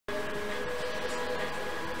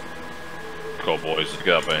Cool, boys. Let's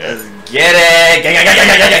get up in here. Let's get it!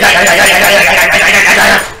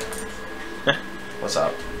 What's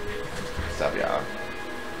up? What's up, y'all?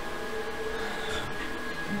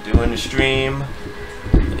 Doing the stream.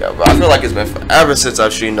 Yo, bro, I feel like it's been forever since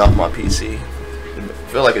I've streamed off my PC. I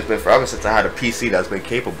feel like it's been forever since I had a PC that's been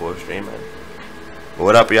capable of streaming. But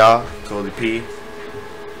what up, y'all? Totally P.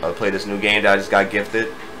 I'll play this new game that I just got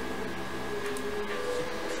gifted.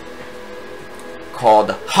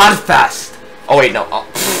 Called Hot Fast. Oh wait, no. Oh,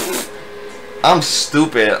 I'm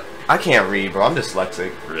stupid. I can't read, bro. I'm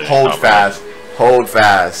dyslexic. Really? Hold fast. Hold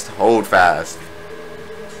fast. Hold fast.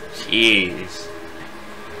 Jeez.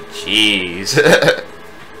 Jeez.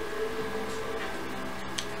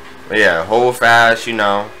 But yeah, hold fast, you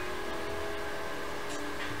know.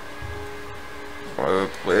 Or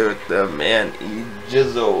play with the man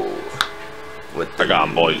Jizzle. I got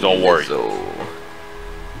him, boys. Don't worry.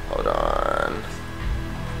 Hold on.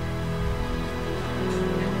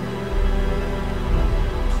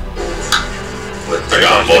 I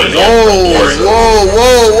got him, boys.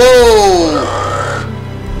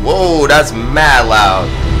 Whoa, that's mad loud.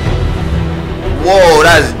 Whoa,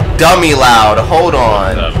 that's dummy loud. Hold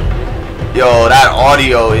on. Yo, that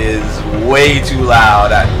audio is way too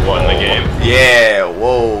loud. What, in the game? Yeah,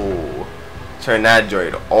 whoa. Turn that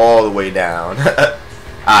joint all the way down.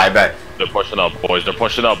 I bet. They're pushing up, boys. They're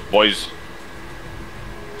pushing up, boys.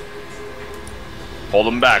 Hold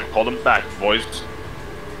them back, boys.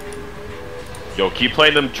 Yo, keep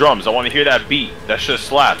playing them drums. I want to hear that beat. That shit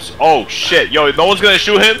slaps. Oh shit, yo, no one's gonna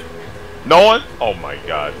shoot him? No one? Oh my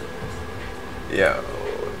god. Yo.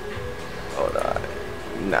 Hold on.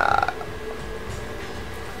 Nah.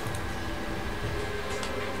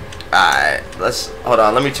 Alright, hold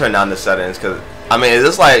on, let me turn down the settings, cause I mean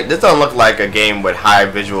this doesn't look like a game with high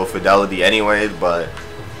visual fidelity anyways, but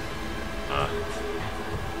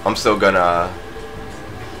I'm still gonna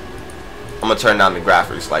turn down the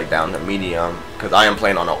graphics like down to medium, cause I am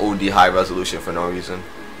playing on an OD high resolution for no reason.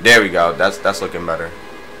 There we go, that's looking better.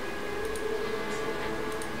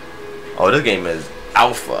 Oh, this game is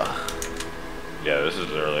alpha. Yeah, this is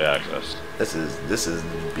early access. This is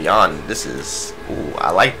beyond. Ooh, I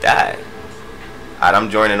like that. Alright, I'm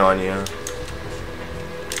joining on you.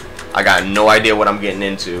 I got no idea what I'm getting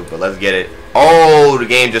into, but let's get it. Oh, the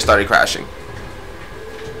game just started crashing.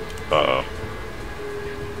 Uh-oh.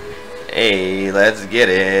 Hey, let's get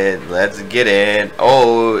it. Let's get it.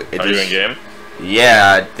 Oh, Are you in game?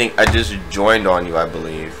 Yeah, I think I just joined on you, I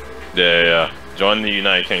believe. Yeah. Join the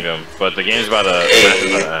United Kingdom, but the game's about to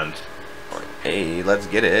end. Hey, let's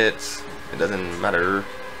get it. It doesn't matter.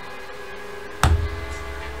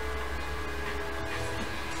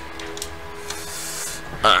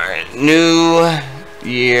 Alright, new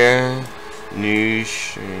year, new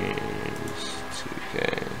streams,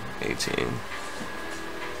 2K18.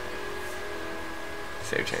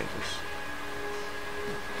 Save changes.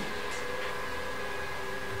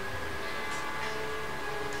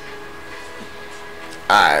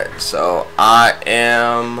 Alright, so I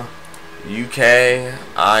am UK.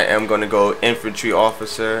 I am gonna go infantry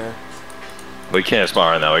officer. We can't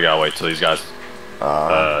spawn right now. We gotta wait till these guys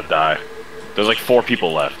die. There's like 4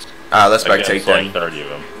 people left. Let's spectate them. Like 30 of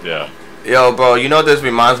them. Yeah. Yo, bro, you know what this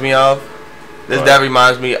reminds me of? That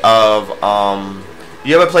reminds me of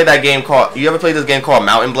You ever played that game called? You ever played this game called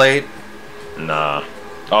Mountain Blade? Nah.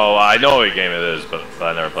 Oh, I know what game it is, but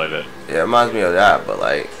I never played it. Yeah, it reminds me of that, but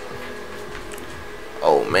like.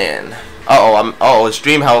 Oh man. Uh-oh,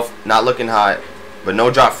 stream health not looking hot, but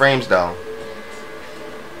no drop frames though.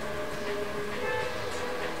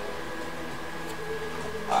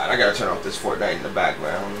 Alright, I gotta turn off this Fortnite in the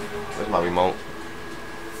background. Where's my remote?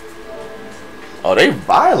 Oh, they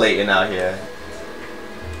violating out here.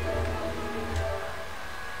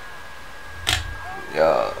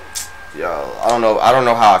 Yo, I don't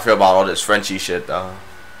know how I feel about all this Frenchy shit though.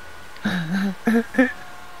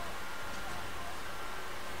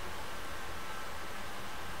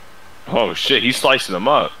 Oh shit, he's slicing them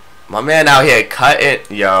up. My man out here cutting,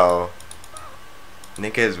 yo.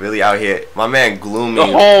 Nigga is really out here. My man Gloomy.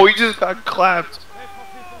 Oh, he just got clapped.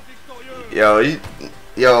 Yo,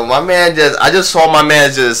 my man I just saw my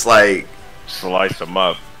man just like slice them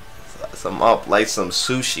up. Some up like some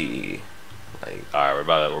sushi. Like, alright, we're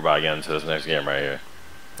about to get into this next game right here.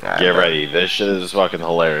 Right, get ready. This shit is fucking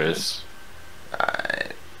hilarious.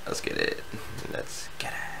 Alright, let's get it. Let's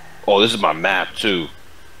get it. Oh, this is my map too.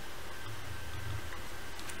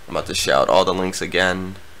 I'm about to shout all the links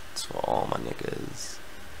again. It's for all my niggas.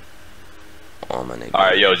 All my niggas.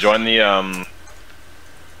 Alright, yo, join the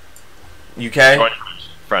UK?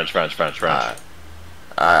 French.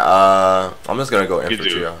 Alright, I'm just gonna go You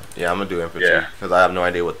infantry. do. Yeah, I'm gonna do infantry Yeah. because I have no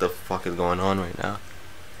idea what the fuck is going on right now.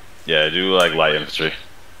 Yeah, do like light infantry.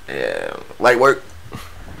 Yeah, light work.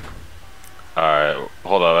 Alright,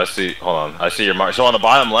 hold on, hold on. I see your mark. So on the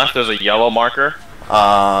bottom left, there's a yellow marker.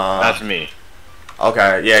 That's me.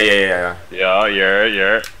 Okay, yeah. Yeah,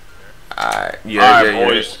 yeah. Alright, Alright,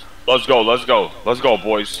 boys. Let's go,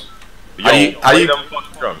 boys. Yo, How you them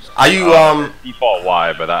fucking drums. Default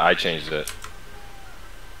Y, but I changed it.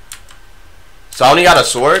 So I only got a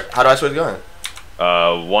sword? How do I switch gun?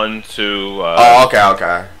 1, 2, oh,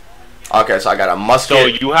 okay. Okay, so I got a musket. So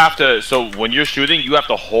you have to, so when you're shooting, you have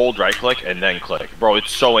to hold right click and then click. Bro,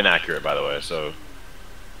 it's so inaccurate, by the way, so.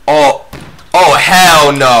 Oh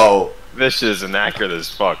hell no. This is inaccurate as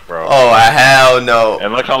fuck, bro. Oh hell no.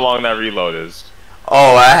 And look how long that reload is.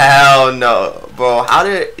 Oh hell no. Bro,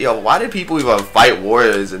 why did people even fight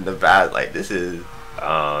warriors in the past? Like, this is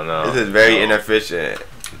very inefficient.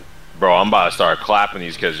 Bro, I'm about to start clapping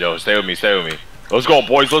these kids, yo. Stay with me. Let's go,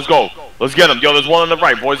 boys, let's go. Let's get them. Yo, there's one on the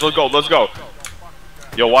right, boys. Let's go.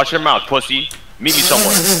 Yo, watch your mouth, pussy. Meet me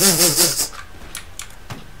somewhere.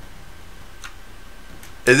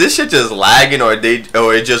 Is this shit just lagging or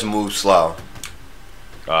it just moves slow?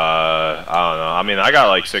 I don't know. I mean, I got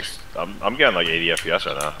like I'm getting like 80 FPS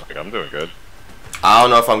right now. Like, I'm doing good. I don't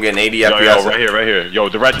know if I'm getting 80 FPS. Yo, right here. Yo,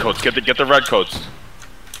 the red coats. Get the red coats.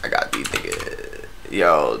 I got these niggas.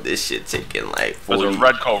 Yo, this shit taking like 40. There's a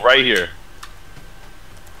red coat right here.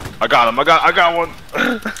 I got him. I got one.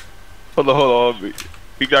 hold on.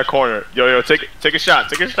 Beat that corner. Yo, take a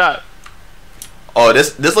shot. Oh,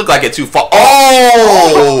 this look like it too far.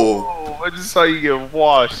 Oh! I just saw you get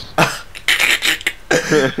washed.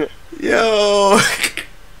 Yo.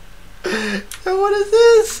 What is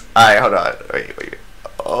this? Alright, hold on. Wait.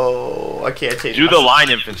 Oh, I can't change. Do the line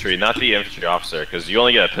infantry, not the infantry officer, because you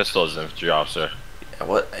only get a pistol as an infantry officer.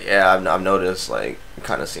 Yeah, I've noticed. Like, it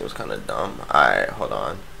kind of seems kind of dumb. Alright, hold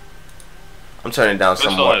on. I'm turning down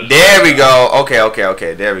some more. There we go.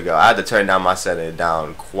 Okay. There we go. I had to turn down my setting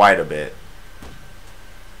down quite a bit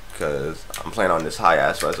because I'm playing on this high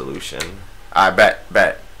ass resolution. I bet.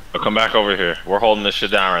 I'll come back over here. We're holding this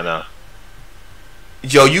shit down right now.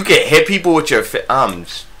 Yo, you can hit people with your I'm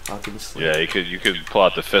fucking sleep. Yeah, you could pull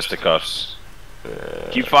out the fisticuffs.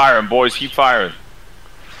 Keep firing, boys. Keep firing.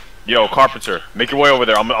 Yo, Carpenter, make your way over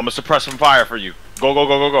there. I'm gonna suppress some fire for you. Go.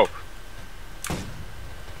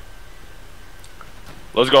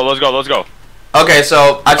 Let's go. Okay,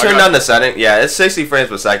 so I turned down the setting. Yeah, it's 60 frames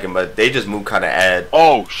per second, but they just move kind of ad.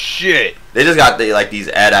 Oh shit! They just got these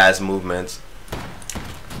ad ass movements.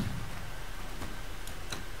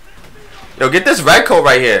 Yo, get this red coat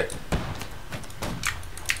right here.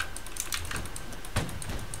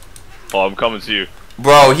 Oh, I'm coming to you.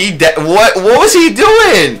 Bro, what was he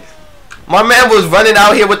doing? My man was running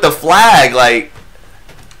out here with the flag, like.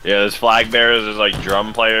 Yeah, there's flag bearers, there's like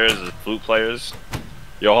drum players, there's flute players.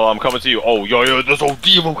 Yo, hold on, I'm coming to you. Oh, yo, there's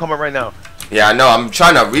OD of them coming right now. Yeah, I know, I'm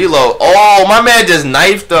trying to reload. Oh, my man just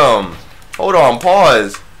knifed them. Hold on,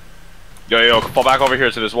 pause. Yo, fall back over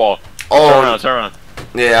here to this wall. Oh, turn around.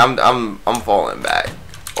 Yeah, I'm falling back.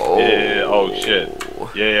 Oh. Yeah. Oh shit.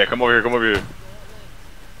 Yeah, come over here.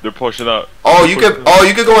 They're pushing up. Oh, you could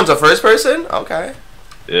go into first person? Okay.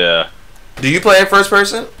 Yeah. Do you play in first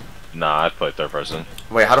person? Nah, I play third person.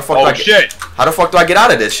 Wait, how the fuck how the fuck do I get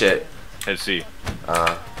out of this shit? Hit C.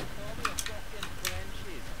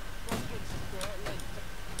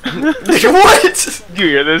 What? You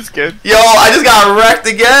hear this, kid? Yo, I just got wrecked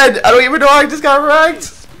again. I don't even know I just got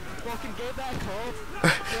wrecked.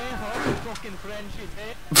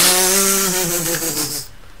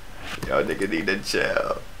 Yo, nigga need to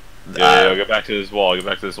chill. Yo, get back to this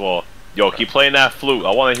wall. Yo, keep playing that flute.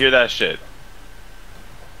 I want to hear that shit.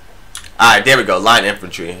 Alright, there we go. Line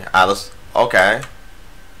infantry. Alright, okay.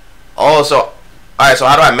 Oh, so alright, so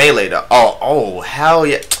how do I melee though? Oh, hell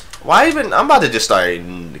yeah. Why even? I'm about to just start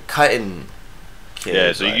cutting kids.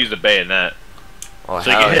 Yeah, so you use the bayonet. Oh,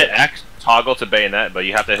 so you can hit X, toggle to bayonet, but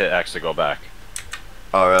you have to hit X to go back.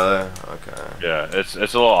 Oh, really? Okay. Yeah, it's a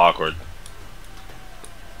little awkward.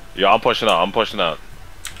 Yo, I'm pushing out.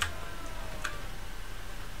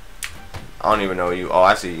 I don't even know you. Oh,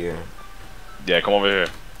 I see you. Yeah, come over here.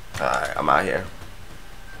 Alright, I'm out here.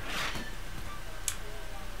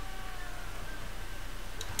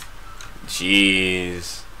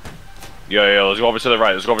 Jeez. Yo, let's go over to the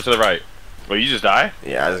right. Well, you just die?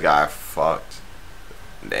 Yeah, I just got fucked.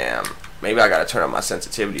 Damn. Maybe I gotta turn up my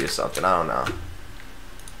sensitivity or something. I don't know.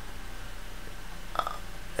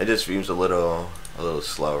 It just seems a little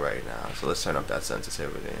slow right now. So let's turn up that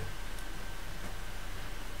sensitivity.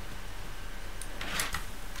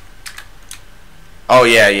 Oh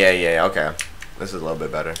yeah, yeah, yeah. Okay, this is a little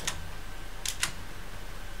bit better.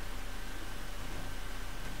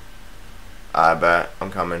 I bet I'm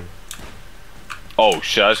coming. Oh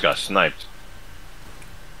shit! I just got sniped.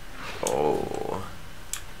 Oh.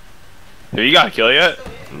 Dude, you got a kill yet?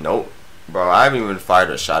 Nope. Bro, I haven't even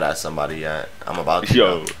fired a shot at somebody yet. I'm about to.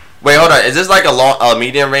 Yo. Wait, hold on. Is this like a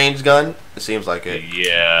medium range gun? It seems like it.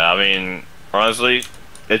 Yeah, I mean, honestly,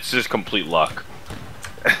 it's just complete luck.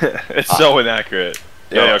 It's so inaccurate.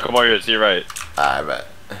 Yo, come over here. To your right. I bet.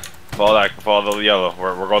 Follow the yellow.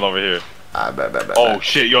 We're going over here. I bet. Oh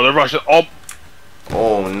shit! Yo, they're rushing. Oh.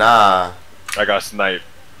 Oh nah. I got sniped.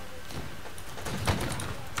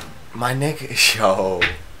 My nigga, yo.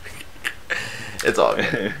 It's all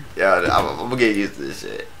good. Yeah, I'm gonna get used to this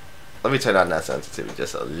shit. Let me turn on that sensitivity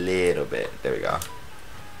just a little bit. There we go.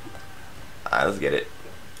 Alright, let's get it.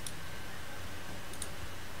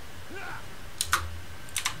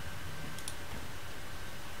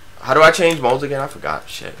 How do I change modes again? I forgot.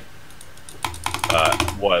 Shit.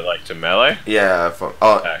 What, like to melee? Yeah, from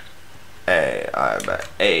Attack. Hey, I bet.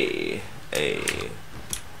 Hey.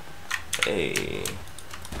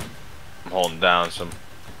 I'm holding down some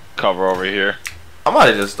cover over here. I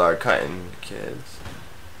might just start cutting kids.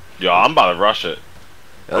 Yo, I'm about to rush it.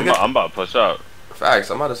 Yeah, I'm about to push up.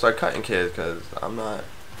 Facts. I'm about to start cutting kids because I'm not.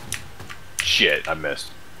 Shit, I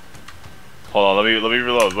missed. Hold on, let me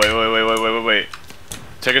reload. Wait.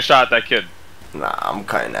 Take a shot at that kid. Nah, I'm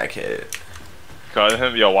cutting that kid. Cut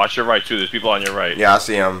him. Yo, watch your right too. There's people on your right. Yeah, I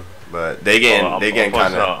see him, but they getting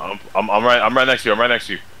kind of. I'm right next to you. I'm right next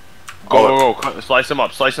to you. Go. Slice him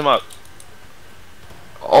up.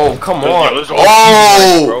 Oh, come Yo, on. this is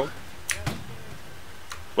Oh! bro.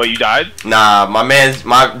 Wait, you died? Nah, my man's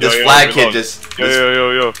this flag kid just.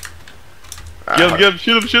 Yo. Get him,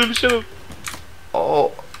 shoot him.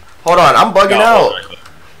 Oh, hold on, I'm bugging out.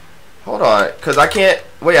 Hold on, cause I can't.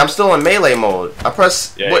 Wait, I'm still in melee mode. I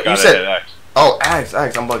press. Yeah, what you said? X. Oh, X.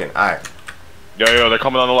 I'm bugging. Alright. Yo, they're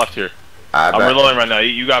coming on the left here. I'm reloading right now.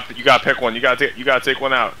 You got to pick one. You got to take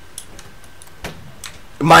one out.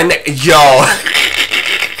 My neck, yo.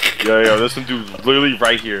 Yo, there's some dude literally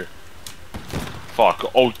right here.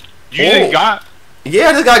 Fuck. Oh, you didn't got?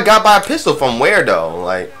 Yeah, this guy got by a pistol from where though?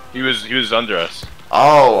 Like he was under us.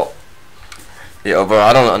 Oh. Yo, bro,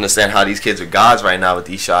 I don't understand how these kids are gods right now with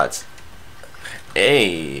these shots.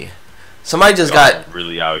 Hey, somebody just got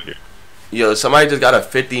really out here. Yo, somebody just got a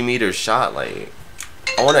 50-meter shot. Like,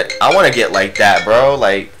 I wanna get like that, bro.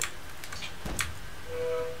 Like,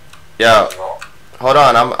 yo. Hold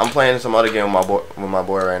on, I'm playing some other game with my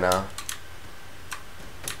boy right now.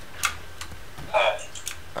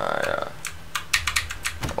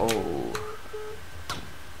 Oh.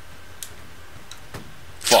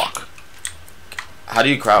 Fuck. How do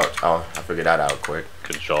you crouch? Oh, I figured that out quick.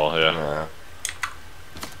 Control, yeah.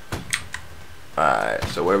 Alright,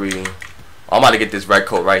 so where we? I'm about to get this red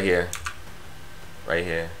coat right here. Right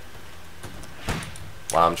here.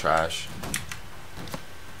 Wow, I'm trash.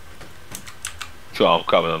 So I'm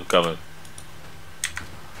coming.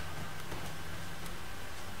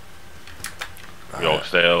 Yo,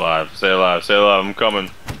 stay alive, I'm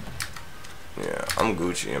coming. Yeah, I'm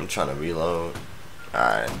Gucci, I'm trying to reload.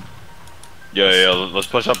 Alright. Yo, let's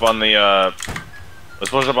push up on the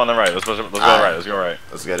let's push up on the right. Let's go right.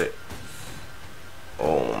 Let's get it.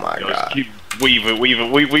 Oh my god. Just keep weave.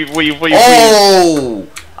 Oh!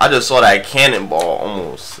 I just saw that cannonball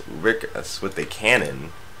almost rick us with the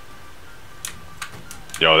cannon.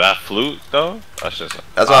 Yo, that flute though. That's what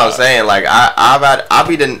I'm saying. Like I'll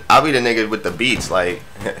be the nigga with the beats. Like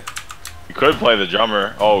you could play the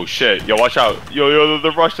drummer. Oh shit. Yo, watch out. Yo,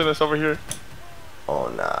 they're rushing us over here. Oh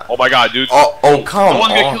nah. Oh my god, dude. Oh come on.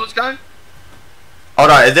 Gonna kill this guy?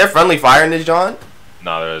 Hold on. Is there friendly fire in this, John?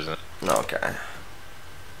 No, there isn't. No, okay.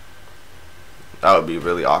 That would be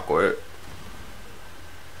really awkward.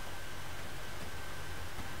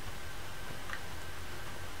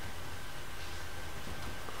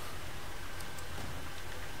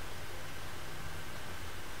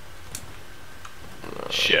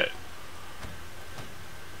 Shit.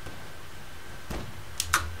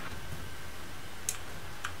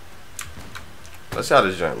 Let's see how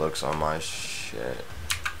this joint looks on my shit.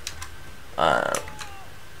 Alright.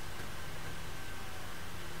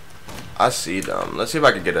 I see them. Let's see if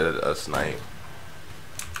I can get a snipe.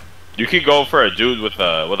 You could go for a dude with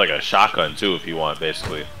like a shotgun too if you want,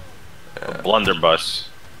 basically. Yeah. A blunderbuss.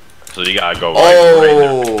 So you gotta go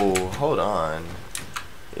right hold on.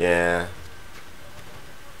 Yeah.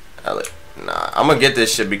 Nah, I'm gonna get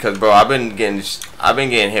this shit because, bro, I've been getting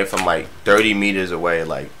hit from like 30 meters away,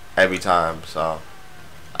 like every time. So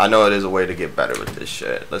I know it is a way to get better with this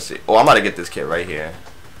shit. Let's see. Oh, I'm about to get this kid right here.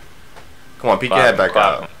 Come on, peek your head back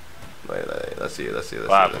out. Wait, let's see.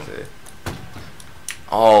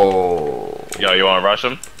 Oh. Yo, you want to rush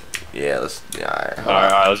him? Yeah, alright,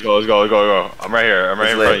 alright, let's go. I'm right here. I'm right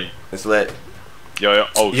in front of you. It's lit. Yo,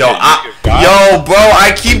 oh yo, shit. Yo, bro,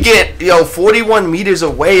 I keep getting 41 meters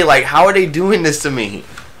away. Like, how are they doing this to me?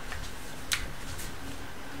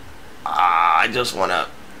 I just wanna.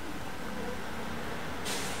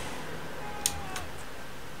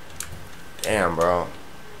 Damn, bro.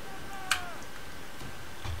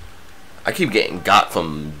 I keep getting got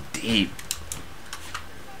from deep.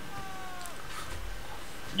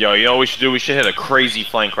 Yo, you know what we should do? We should hit a crazy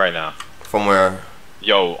flank right now. From where?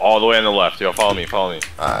 Yo, all the way on the left. Yo, follow me. Alright,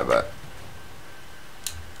 bet.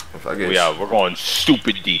 If I get we're going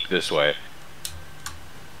stupid deep this way.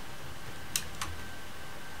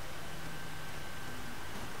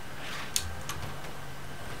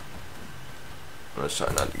 Let's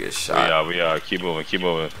try not to get shot. We keep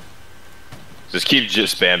moving. Just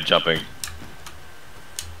spam jumping.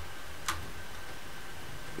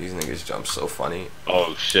 These niggas jump so funny.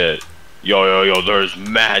 Oh shit. Yo, there's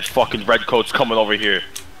mad fucking redcoats coming over here.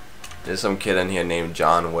 There's some kid in here named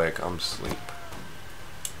John Wick. I'm asleep.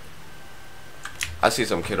 I see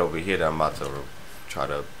some kid over here that I'm about to try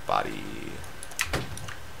to body.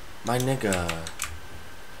 My nigga.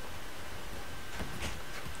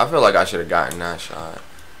 I feel like I should have gotten that shot.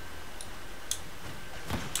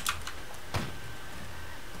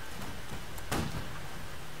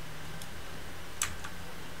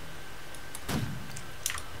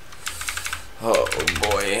 Oh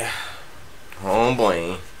boy. Oh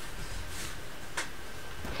boy.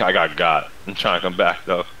 I got. I'm trying to come back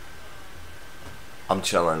though. I'm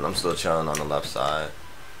chilling. I'm still chilling on the left side.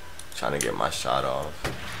 Trying to get my shot off.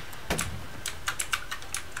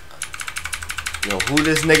 Yo, who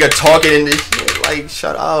this nigga talking in this shit? Like,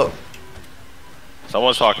 shut up.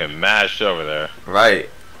 Someone's talking mad shit over there. Right.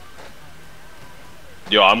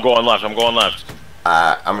 Yo, I'm going left.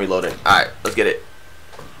 I'm reloading. Alright, let's get it.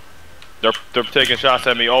 They're taking shots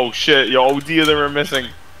at me. Oh shit. Yo, OD of them are missing.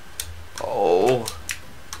 Oh.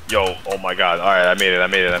 Yo, oh my god. Alright, I made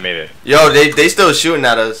it. Yo, they still shooting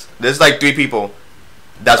at us. There's like 3 people.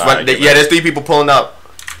 That's right, yeah, there's 3 people pulling up.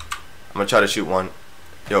 I'm gonna try to shoot one.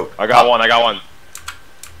 Yo. I got one.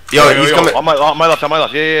 Yo, he's coming. On my left.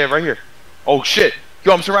 Yeah, right here. Oh shit.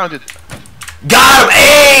 Yo, I'm surrounded. Got him!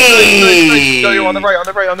 Hey! Yo, on the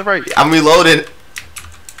right. I'm reloading.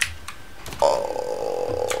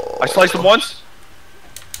 Oh. I sliced him once.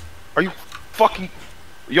 Are you fucking...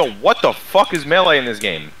 Yo, what the fuck is melee in this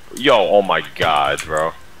game? Yo, oh my god,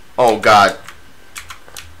 bro. Oh god.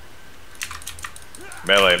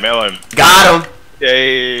 Melee. Got him!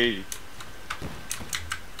 Yay.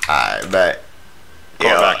 I bet.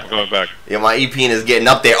 I'm going back. Yeah, my EP is getting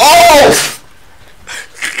up there. Oh!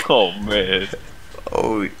 Oh man.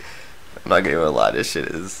 Oh, I'm not gonna lie. This shit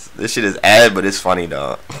is ad, but it's funny,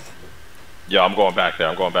 dog. Yo, I'm going back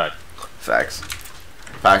there. Facts.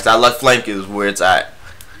 That left flank is where it's at.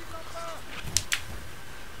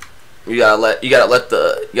 You gotta let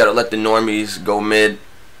the normies go mid.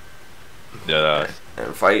 Yeah.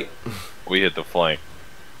 And fight. We hit the flank.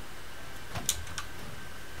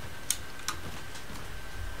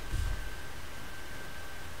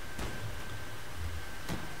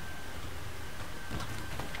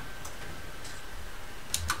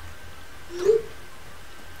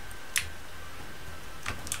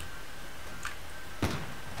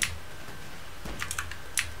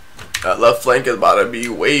 That left flank is about to be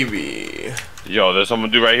wavy. Yo, there's someone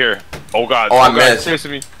do right here. Oh god. Oh, I missed. Chasing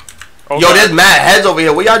me. Oh, yo, there's mad heads over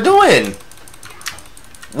here. What y'all doing?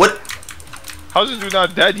 What? How's this dude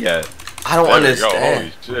not dead yet? I don't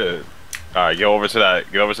understand. Holy shit. Alright, get over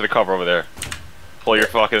to the cover over there. Pull your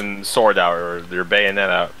fucking sword out or your bayonet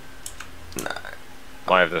out. Nah.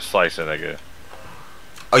 Might have to slice it, nigga.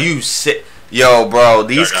 Are you sick? Yo, bro,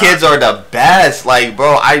 these kids are the best. Like,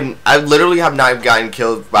 bro, I literally have not gotten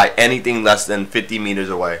killed by anything less than 50 meters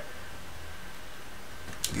away.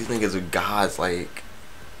 These niggas are gods. Like,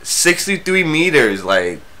 63 meters.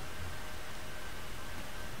 Like,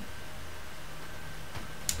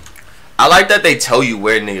 I like that they tell you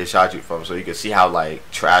where niggas shot you from, so you can see how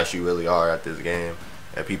like trash you really are at this game,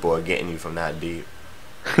 and people are getting you from that deep.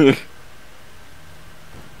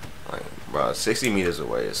 Like, bro, 60 meters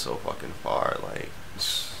away is so fucking far. Like,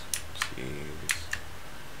 jeez.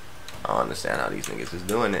 I don't understand how these niggas is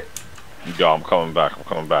doing it. Yo, I'm coming back.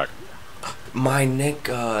 My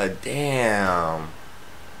nigga, damn.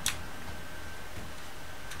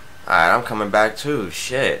 Alright, I'm coming back too.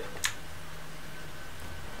 Shit.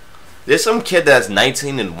 There's some kid that's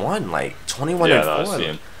 19-1, like 21-4. Yeah, no, I see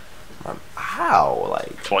him. How?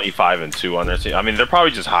 Like 25-2 on their team. I mean, they're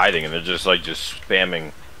probably just hiding and they're just like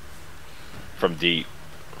spamming from deep.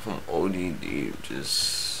 From ODD,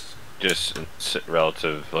 just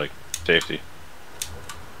relative like safety.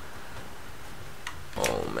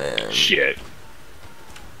 Oh man. Shit.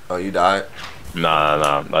 Oh, you died?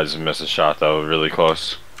 Nah. I just missed a shot though, really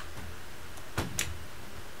close.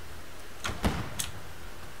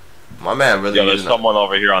 My man really. Yo, there's someone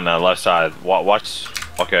over here on that left side. Watch.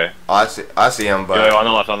 Okay. Oh, I see him, but Yo, on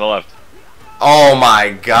the left. Oh my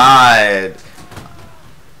god.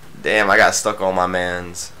 Damn, I got stuck on my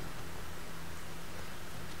mans.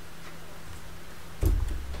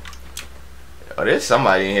 Oh, there's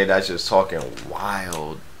somebody in here that's just talking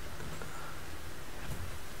wild.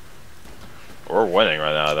 We're winning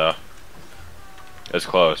right now, though. It's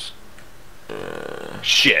close.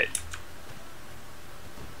 Shit.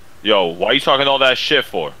 Yo, why you talking all that shit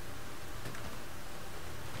for?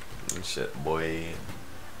 Shit, boy.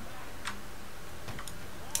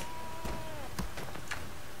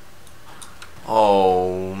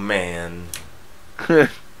 Oh man. Nah.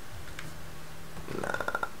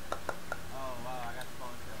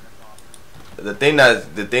 The thing that's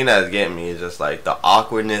getting me is just like the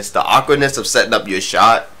awkwardness of setting up your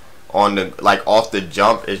shot on the off the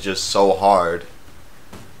jump is just so hard.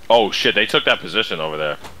 Oh shit, they took that position over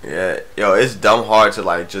there. Yeah, yo, it's dumb hard to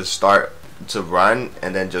like just start to run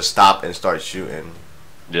and then just stop and start shooting.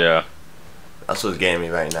 Yeah. That's what's getting me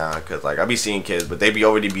right now, cause like I be seeing kids, but they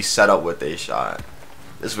already be set up with their shot.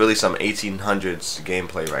 It's really some 1800s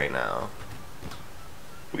gameplay right now.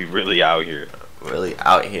 We really out here. Really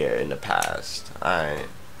out here in the past. Alright.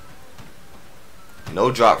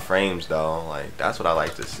 No drop frames though. Like that's what I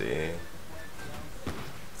like to see.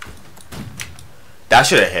 That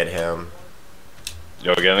should have hit him.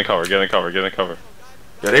 Yo, get in the cover. Yo,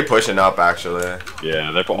 they pushing up actually.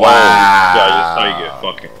 Yeah, they're. Wow. Oh, yeah, I just saw you get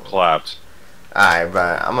fucking clapped. Alright,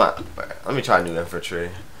 but let me try new infantry.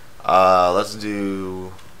 Let's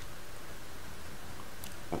do.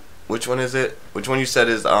 Which one is it? Which one you said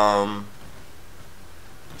is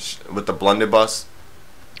with the blunderbuss?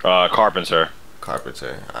 Carpenter.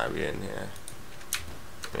 Alright, we in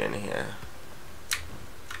here.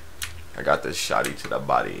 I got this shotty to the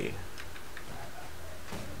body.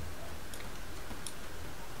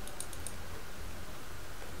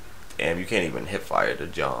 Damn, you can't even hip fire to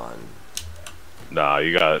John. Nah,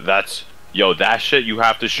 you got yo, that shit you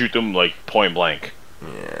have to shoot them like point blank.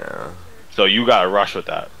 Yeah. So you gotta rush with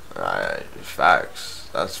that. Alright, facts.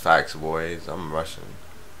 That's facts, boys. I'm rushing.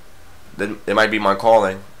 Then it might be my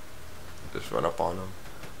calling. Just run up on them.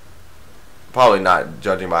 Probably not,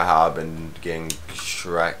 judging by how I've been getting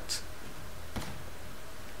shreked.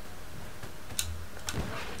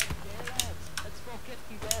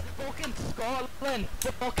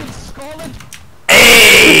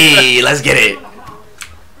 Hey, let's get it.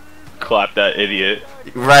 Clap that idiot.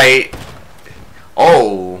 Right.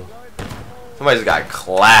 Oh. Somebody just got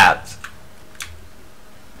clapped.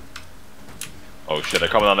 Oh shit, they're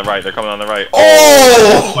coming on the right.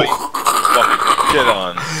 Oh! Fucking shit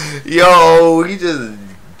on. Yo, he just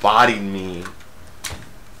bodied me.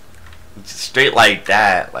 Just straight like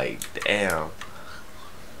that. Like, damn.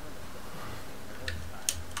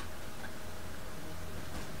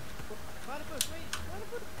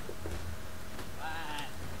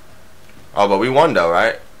 Oh, but we won though,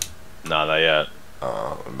 right? Nah, not yet.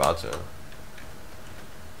 I'm about to.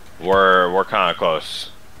 We're kind of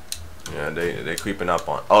close. Yeah, they creeping up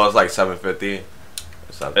on. Oh, it's like 750.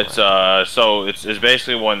 It's so it's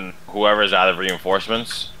basically when whoever's out of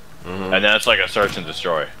reinforcements, and then it's like a search and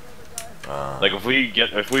destroy. Like if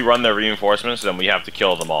we run their reinforcements, then we have to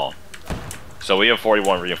kill them all. So we have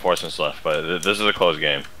 41 reinforcements left, but this is a close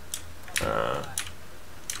game.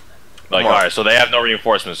 Like alright, so they have no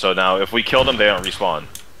reinforcements. So now if we kill them, they don't respawn.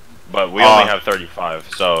 But we only have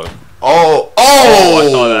 35. So. Oh! I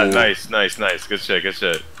saw that. Nice. Good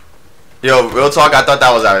shit. Yo, real talk. I thought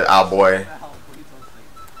that was our boy.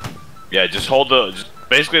 Yeah, just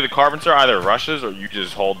basically the carpenter either rushes or you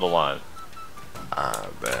just hold the line. I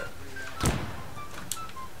bet.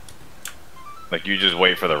 Like you just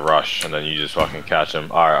wait for the rush and then you just fucking catch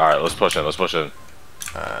him. Alright, let's push in.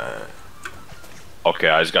 Okay,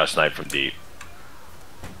 I just got sniped from deep.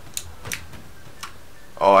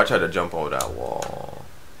 Oh, I tried to jump over that wall.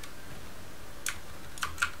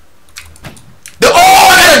 Oh,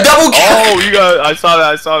 I got a double kill! Oh, I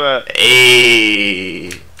saw that. Hey.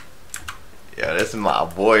 Yo, this is my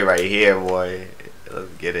boy right here, boy.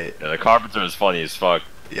 Let's get it. Yeah, the carpenter is funny as fuck.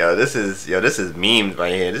 Yo, this is memes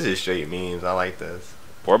right here. This is straight memes. I like this.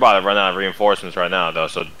 We're about to run out of reinforcements right now, though,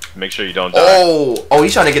 so make sure you don't die. Oh,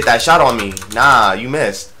 he's trying to get that shot on me. Nah, you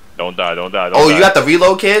missed. Don't die, don't die, don't die. die. You got the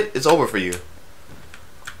reload, kid? It's over for you.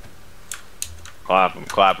 Clap him,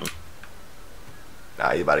 clap him.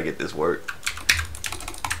 Nah, you about to get this work.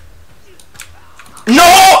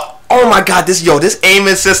 No! Oh my god, this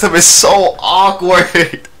aiming system is so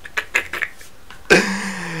awkward.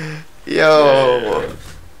 Yo.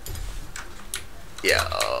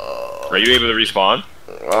 Are you able to respawn?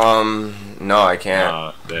 No, I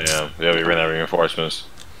can't. Damn. Yeah, we ran out of reinforcements.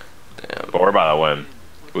 Damn. But we're about to win.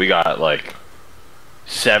 We got like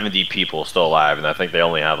 70 people still alive, and I think they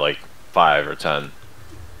only have like 5 or 10.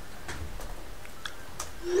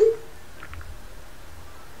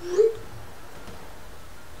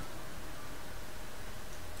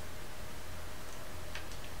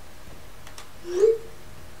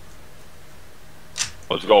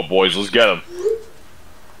 Let's go, boys. Let's get them.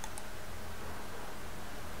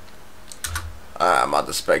 I'm about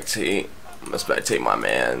to spectate. I'm gonna spectate my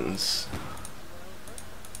mans.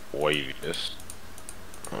 Wave this.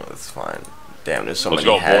 Oh, that's fine. Damn, there's so let's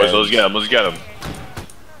many go, heads. boys. Let's get them. Let's get them.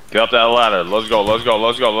 Get up that ladder. Let's go. Let's go.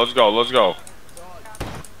 Let's go. Let's go. Let's go.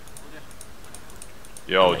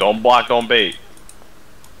 Yo, don't block. Don't bait.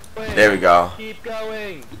 There we go. Keep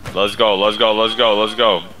going. Let's go. Let's go. Let's go. Let's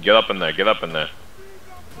go. Get up in there. Get up in there.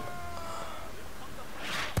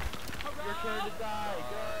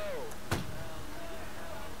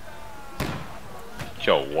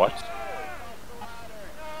 Yo, what?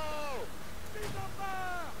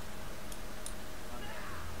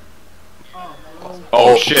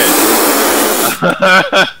 Oh shit.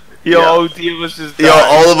 Yo, Divas just died. Yo,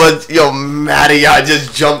 all of us, yo, Matty, I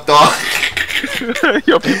just jumped off.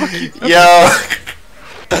 Yo, people keep Yo.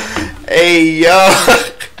 Hey, yo.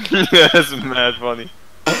 That's mad funny.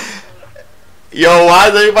 Yo, why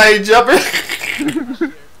is everybody jumping?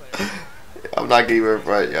 I'm not getting in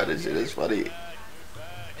front. Yo, this shit is funny.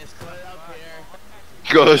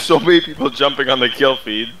 Yo, there's so many people jumping on the kill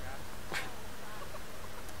feed.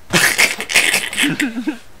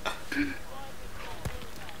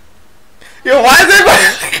 Yo, why is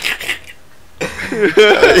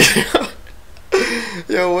everybody?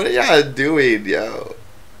 Yo, what are y'all doing, yo?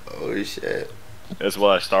 Oh shit. That's what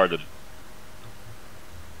I started.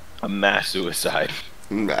 A mass suicide.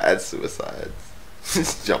 Mad suicides.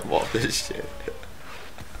 Just jump off this shit.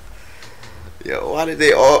 Yo, why did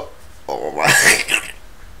they all? Oh my.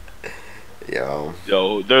 Yo.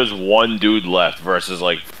 Yo, there's one dude left versus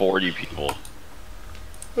like 40 people.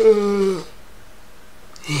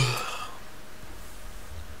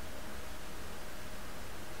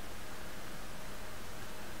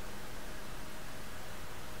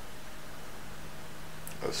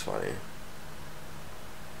 That's funny.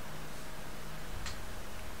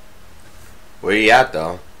 Where you at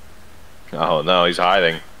though? Oh no, he's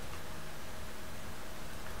hiding.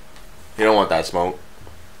 You don't want that smoke.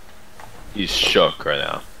 He's shook right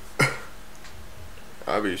now.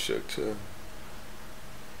 I'll be shook too.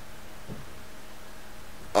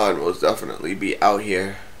 I'd most definitely be out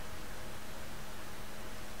here.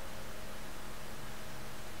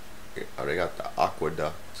 Oh, they got the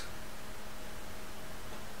aqueduct.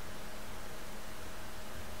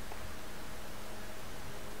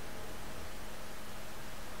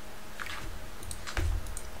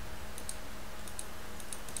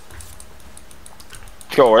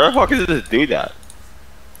 Yo, where the fuck is this dude at?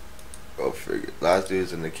 Go figure. Last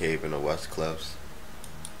dude's in the cave in the West Cliffs.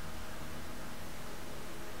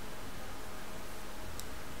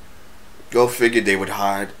 Go figure they would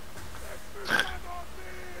hide. Yeah.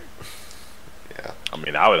 I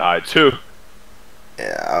mean, I would hide too.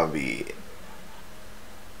 Yeah, I'll be.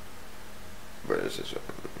 But it's just.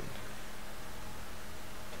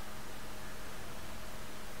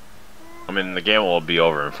 I mean, the game will be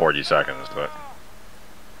over in 40 seconds, but.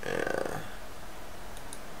 Yeah.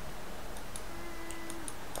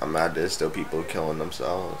 I'm mad there's still people killing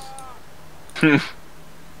themselves.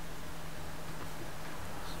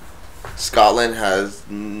 Scotland has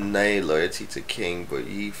no loyalty to King, but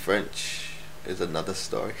ye French is another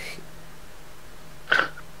story.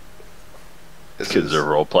 Kids are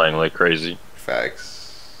role playing like crazy. Facts.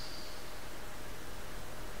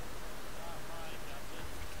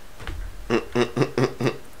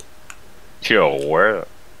 Yo, where?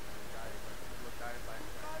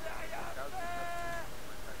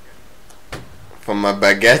 From my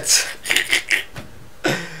baguette.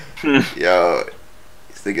 Yo,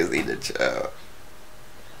 these niggas need to chill.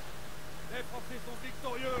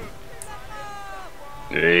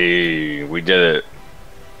 Hey, we did it.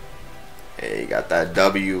 Hey, got that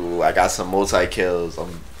W. I got some multi kills.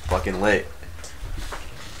 I'm fucking lit.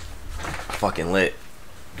 fucking lit.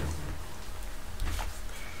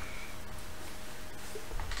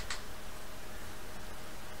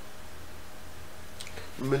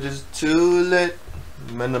 I'm just too lit.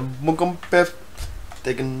 Man, I'm gonna bet.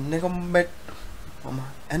 Take a nigga back. I'm an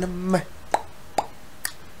enemy.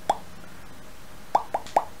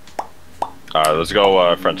 Alright, let's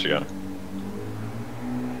go French again.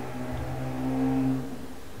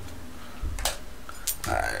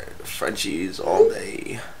 Alright, Frenchies all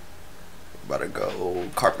day. About to go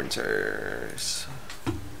Carpenters.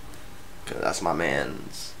 Cause that's my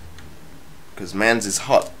man's. Cause man's is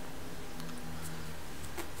hot.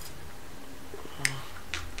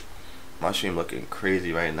 My stream looking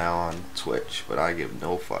crazy right now on Twitch, but I give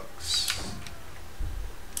no fucks.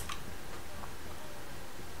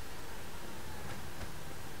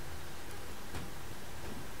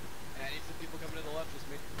 I need some people coming to the left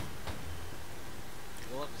with me.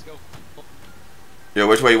 The left, let's go. Yo,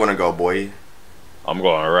 which way you wanna go, boy? I'm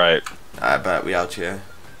going right. I bet we out here.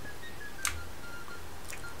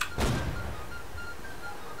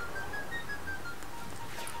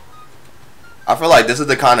 I feel like this is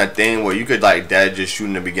the kind of thing where you could like dead just shoot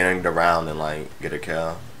in the beginning of the round and like get a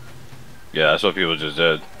kill. Yeah, that's what people just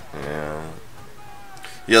did. Yeah.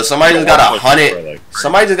 Yo, somebody just got 100.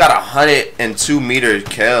 Somebody just got 102-meter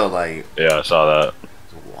kill. Like. Yeah, I saw that.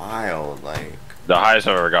 It's wild. Like. The highest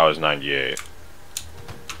I ever got was 98.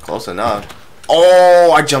 Close enough.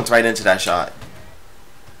 Oh, I jumped right into that shot.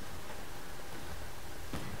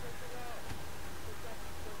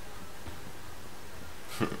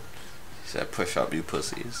 He said, "Push up, you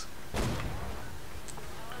pussies."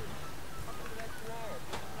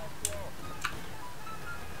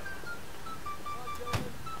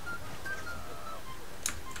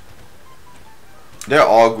 They're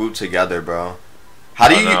all grouped together, bro. How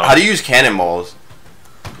do you use cannonballs?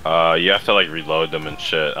 You have to like reload them and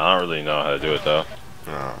shit. I don't really know how to do it though.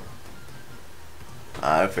 No.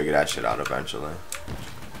 I'll figure that shit out eventually.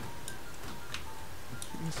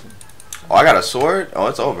 Oh, I got a sword? Oh,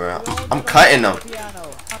 it's over. I'm cutting them.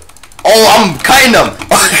 Oh, I'm cutting them!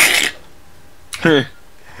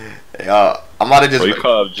 Yo, I'm about to just... Well, you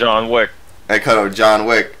cut up John Wick. I cut up John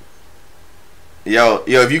Wick. Yo,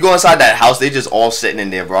 if you go inside that house, they just all sitting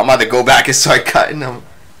in there, bro. I'm about to go back and start cutting them.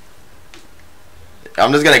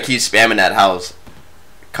 I'm just gonna keep spamming that house.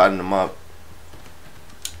 Cutting them up.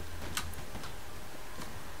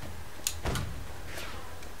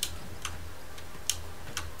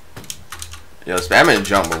 Yo, spamming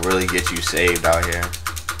jump will really get you saved out here.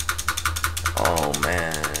 Oh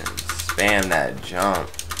man, spam that jump.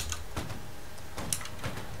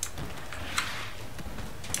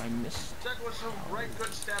 I missed. That was some right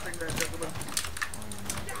good stabbing there, gentlemen.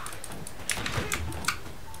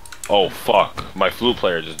 Oh fuck, my flute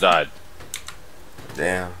player just died.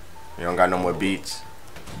 Damn, you don't got no more beats.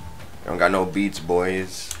 You don't got no beats,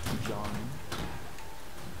 boys.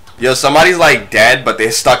 Yo, somebody's like dead, but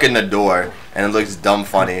they're stuck in the door, and it looks dumb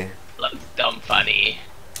funny. Looks dumb funny.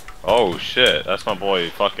 Oh shit, that's my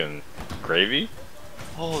boy fucking Gravy.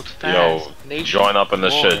 Hold fast. Yo, Nation join up in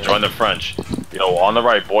this boy. shit. Join the French. Yo, on the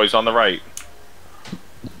right, boys on the right.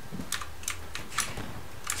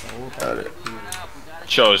 Got it.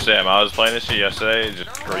 Show Sam, I was playing this shit yesterday,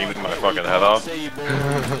 just screaming my fucking head off.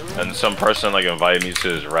 And some person like invited me to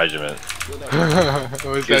his regiment.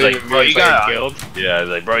 Was He's like, bro, you got killed. Yeah, he's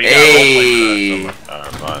like, bro, you got Hey.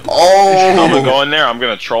 alright, fine. Oh. I'm gonna go in there, I'm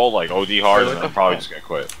gonna troll like OD hard, and I'm probably just gonna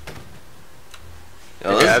quit.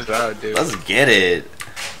 Yo, Yeah, that's what I would do. let's get it.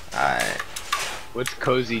 Alright. What's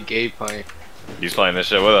Cozy Gay playing? He's playing this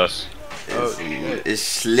shit with us. Oh, shit.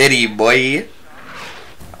 It's slitty, boy.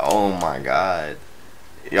 Oh my god.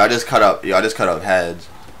 Y'all just cut up heads.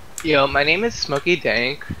 Yo, my name is Smokey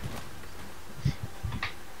Dank.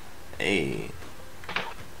 Hey.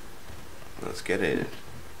 Let's get it.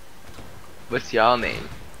 What's y'all name?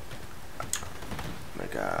 My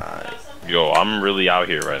god. Yo, I'm really out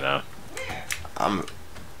here right now. The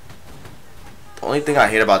only thing I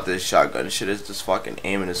hate about this shotgun shit is this fucking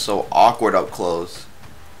aiming is so awkward up close.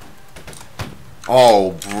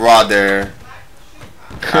 Oh, brother.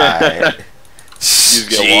 Alright. You just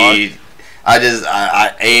get Gee,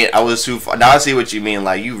 I was too far. Now I see what you mean.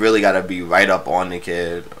 Like, you really gotta be right up on the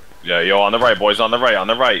kid. Yeah, yo, on the right, boys, on the right, on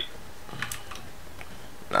the right.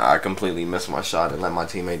 Nah, I completely missed my shot and let my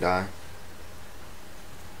teammate die.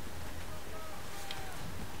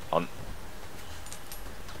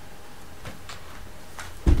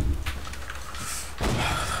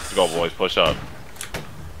 Let's go, boys, push up.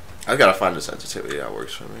 I gotta find the sensitivity that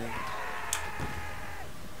works for me.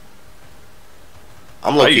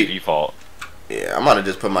 I'm How you low-key. default? Yeah, I'm gonna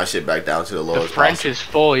just put my shit back down to the The lowest French possible. is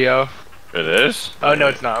full, yo. It is? Oh no,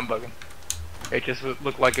 it's not. I'm bugging. It just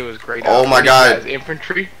looked like it was great. Oh my God. As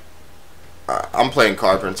infantry. I'm playing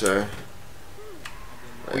Carpenter.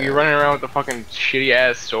 Well, you're running around with a fucking shitty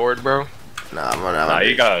ass sword, bro. Nah, I'm running out. Nah,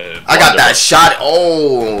 you got I got that shot.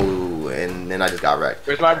 Oh, and then I just got wrecked.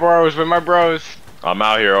 Where's my bros? Where's my bros? I'm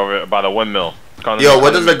out here over by the windmill. Yo,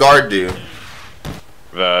 what does the guard do?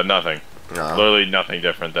 Nothing. No. Literally nothing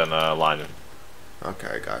different than lineman.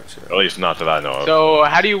 Okay, gotcha. At least not that I know of. So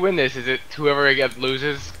how do you win this? Is it whoever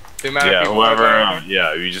loses? The amount of Yeah, people whoever. that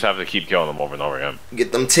Yeah, you just have to keep killing them over and over again.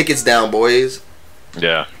 Get them tickets down, boys.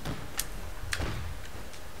 Yeah.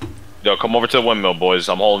 Yo, come over to the windmill, boys.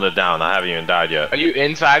 I'm holding it down. I haven't even died yet. Are you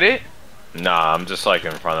inside it? Nah, I'm just like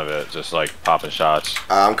in front of it, just like popping shots.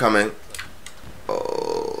 I'm coming.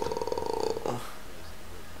 Oh.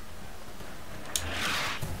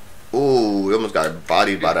 Ooh, we almost got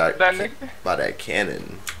bodied by that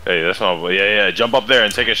cannon. Hey, that's my boy. Yeah, yeah. Jump up there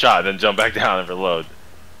and take a shot, then jump back down and reload.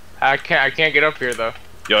 I can't get up here though.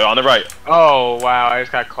 Yo, on the right. Oh wow, I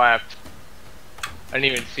just got clapped. I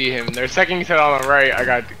didn't even see him. Their second he said on the right, I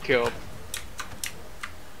got killed.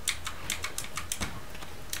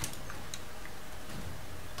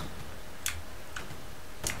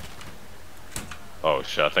 Oh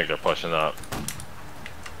shit, I think they're pushing up.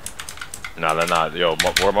 Nah, they're not. Yo,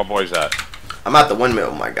 where my boys at? I'm at the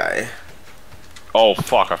windmill, my guy. Oh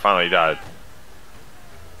fuck, I finally died.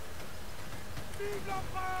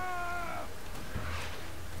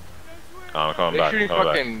 Oh, I'm coming They're back. shooting Coming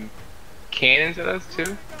fucking cannons at us too.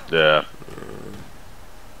 back. Yeah.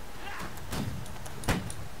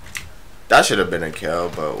 That should have been a kill,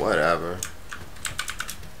 but whatever.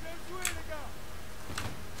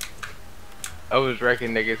 I was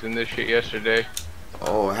wrecking niggas in this shit yesterday.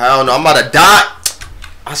 Oh, hell no. I'm about to die.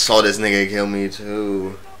 I saw this nigga kill me,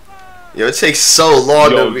 too. Yo, it takes so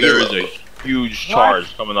long Yo, to there reload. is a huge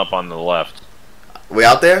charge coming up on the left. We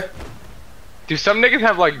out there? Do some niggas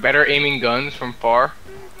have like better aiming guns from far?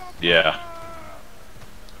 Yeah.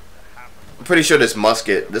 I'm pretty sure this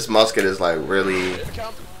musket is like really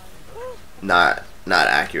not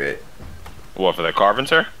accurate. What, for the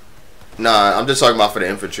carpenter? Nah, I'm just talking about for the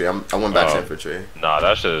infantry. I went back to Oh. infantry. Nah,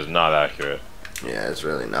 that shit is not accurate. Yeah, it's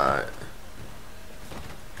really not.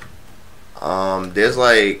 There's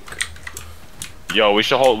like, Yo, we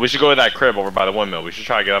should go to that crib over by the windmill. We should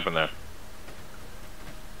try to get up in there.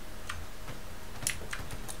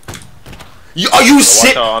 are you Watch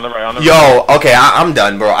sick? out, on the right, on the right. Yo, okay, I'm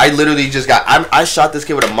done, bro. I literally just got. I shot this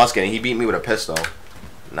kid with a musket and he beat me with a pistol.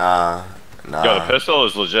 Nah. Yo, the pistol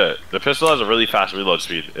is legit. The pistol has a really fast reload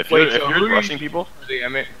speed. If you're, Wait, if so you're who are rushing you- people, I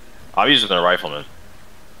mean, I'm using the rifleman.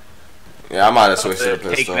 Yeah, I might have switched to the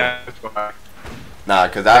take pistol. that. Nah,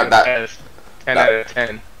 cause that 10 out of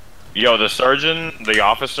 10. Yo, the surgeon, the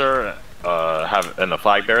officer, and the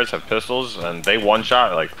flag bearers have pistols, and they one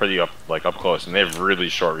shot like pretty up close, and they have really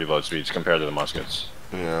short reload speeds compared to the muskets.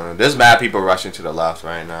 Yeah, there's mad people rushing to the left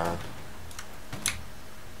right now.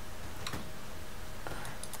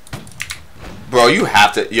 Bro, you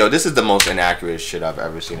have to. Yo, this is the most inaccurate shit I've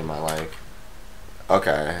ever seen in my life.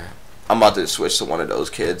 Okay, I'm about to switch to one of those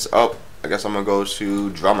kids. Oh, I guess I'm gonna go to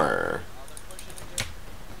drummer.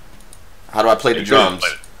 How do I play the drums?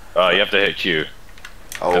 You have to hit Q,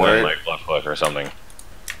 Oh, and word? then like left click or something.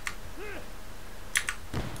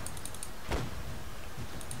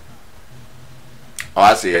 Oh,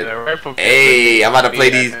 I see it. The rifle Hey, I'm about to play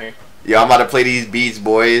that these. thing. Yo, I'm about to play these beats,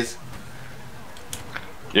 boys.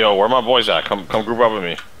 Yo, where my boys at? Come group up with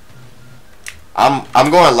me. I'm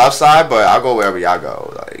going left side, but I'll go wherever y'all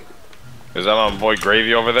go. Like, Is that my boy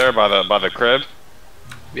Gravy over there by the crib?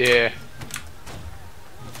 Yeah.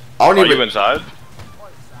 I don't Are even. you inside?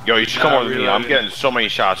 Yo, you should come Nah, over with me. reloading. I'm getting so many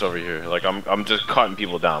shots over here. Like I'm just cutting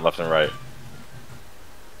people down left and right.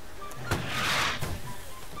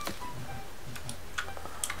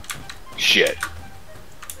 Shit.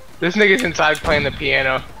 This nigga's inside playing the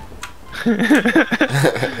piano.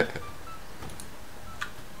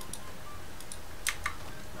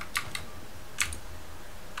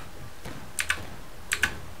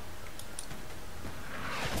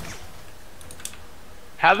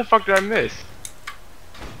 How the fuck did I miss?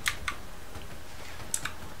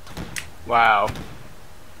 Wow.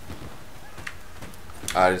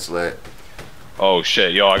 Alright, it's lit. Oh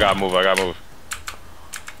shit, yo, I gotta move. I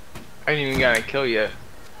ain't even got a kill yet.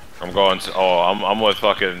 I'm going to. Oh, I'm with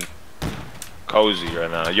fucking Cozy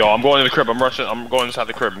right now. Yo, I'm going to the crib. I'm rushing. I'm going inside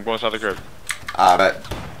the crib. I'm going inside the crib. I bet.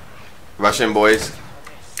 Russian boys.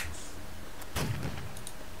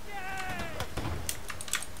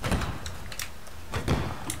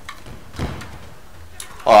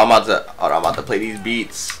 Oh, I'm about to play these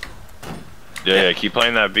beats. Yeah, keep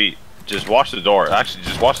playing that beat. Just watch the door. Actually,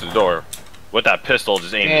 just watch the door. With that pistol,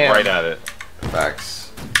 just aim Damn. right at it.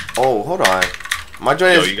 Facts. Oh, hold on. My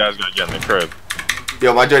joint Yo, is. you guys gotta get in the crib.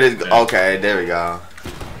 Yo, my joint is. Yeah. Okay, there we go.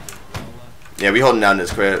 Yeah, we holding down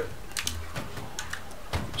this crib.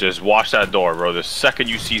 Just watch that door, bro. The second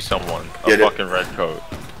you see someone, a fucking red coat,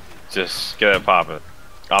 just get it popping.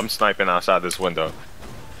 I'm sniping outside this window.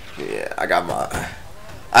 Yeah, I got a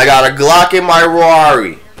Glock in my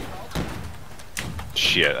Rari.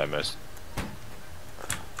 Shit, I missed.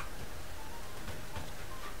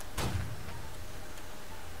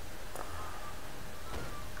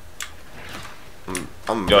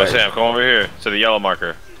 I'm Yo, ready. Sam, come over here to the yellow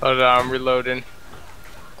marker. Hold on, I'm reloading.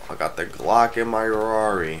 I got the Glock in my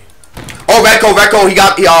Rari. Oh, Redco, he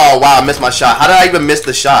got. Oh, wow, I missed my shot. How did I even miss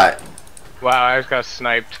the shot? Wow, I just got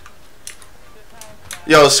sniped.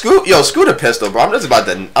 Yo, scoot the pistol, bro. I'm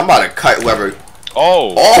about to cut whoever.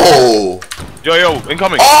 Oh! Oh! Yo,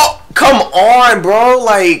 incoming! Oh! Come on, bro.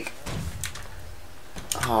 Like.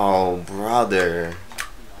 Oh, brother.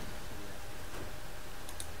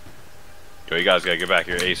 Yo, you guys gotta get back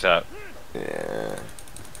here ASAP. Yeah.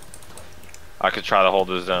 I could try to hold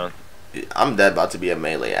this down. I'm dead about to be a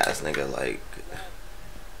melee ass nigga, like.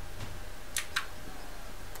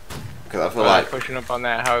 Cause I feel like. Pushing up on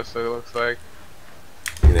that house, so it looks like.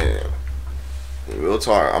 Yeah. Real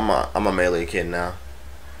talk, I'm a melee kid now.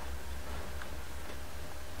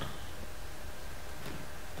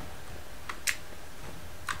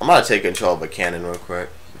 I'm gonna take control of a cannon real quick.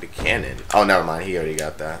 The cannon? Oh, never mind. He already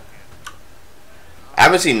got that. I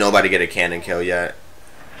haven't seen nobody get a cannon kill yet.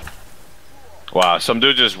 Wow, some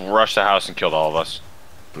dude just rushed the house and killed all of us.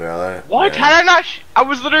 Really? What? Yeah. How did I not? I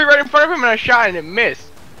was literally right in front of him and I shot and it missed.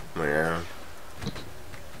 Yeah.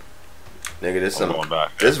 Nigga, this I'm some. going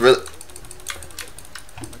back. This really.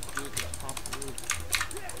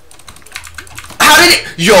 How did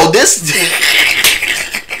it? Yo, this.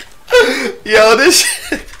 Yo, this.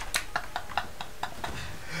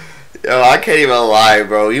 Yo, I can't even lie,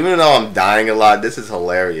 bro. Even though I'm dying a lot, this is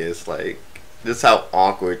hilarious. Like, this is how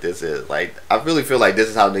awkward this is. Like, I really feel like this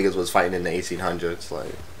is how niggas was fighting in the 1800s.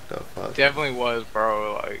 Like, the fuck. Definitely was,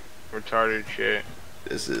 bro. Like retarded shit.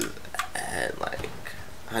 This is, and like,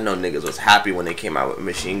 I know niggas was happy when they came out with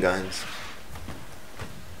machine guns.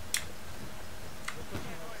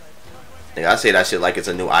 Nigga, I say that shit like it's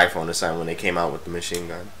a new iPhone or something when they came out with the machine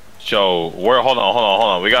gun. So, hold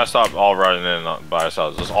on. We gotta stop all running in by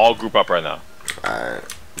ourselves. Let's all group up right now. Alright,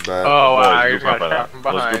 but Oh wow, I Let's just group got up shot from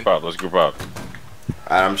right now. behind. Let's group up.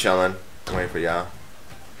 alright, I'm chilling. I'm waiting for y'all.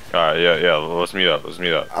 Alright, yeah, let's meet up.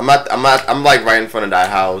 I'm like right in front of that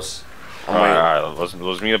house. I'm waiting. Alright,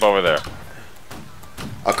 let's meet up over there.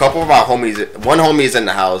 A couple of our homies, one homie's in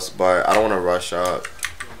the house, but I don't want to rush up.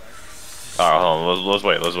 Alright, hold on,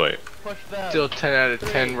 let's wait. Still 10 out of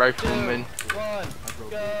 10 rifleman.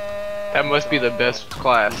 That must be the best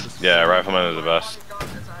class. Yeah, rifleman is the best.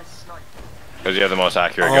 Because you have the most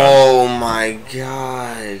accurate gun. Oh my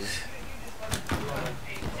god.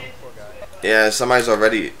 Yeah, somebody's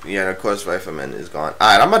already. Yeah, of course, rifleman is gone.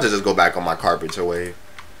 Alright, I'm about to just go back on my carpenter wave.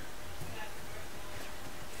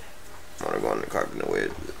 I'm gonna go on the carpenter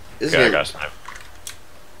wave. Okay, I got sniped.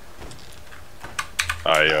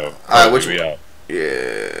 Alright, yo. Alright, which we out?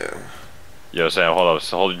 Yeah, Yo, Sam, hold up.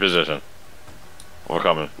 Hold your position. We're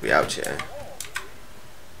coming. we out here.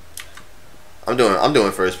 I'm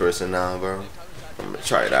doing first person now, bro. I'm gonna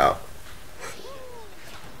try it out.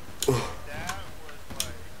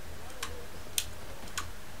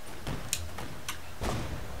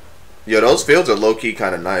 Yo, those fields are low key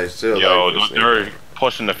kind of nice too. Yo, like, they're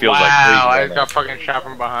pushing the fields Wow, like I crazy. just got fucking shot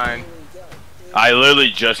from behind. I literally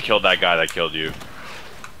just killed that guy that killed you.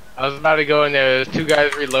 I was about to go in there. There's two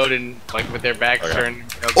guys reloading, like with their backs Okay. turned.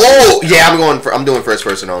 Oh yeah, I'm doing first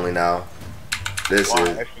person only now. This Wow,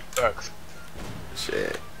 is that shit sucks.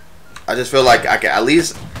 shit. I just feel like I can at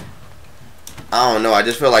least. I don't know. I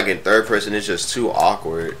just feel like in third person it's just too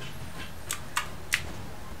awkward.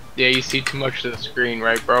 Yeah, you see too much of the screen,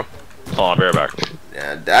 right, bro? Hold on, bear back.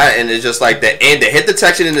 Yeah, that and it's just like the hit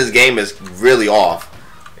detection in this game is really off.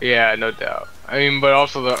 Yeah, no doubt. I mean, but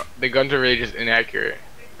also the guns are really just inaccurate.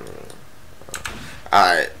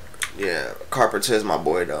 Alright, yeah, Carpenter's my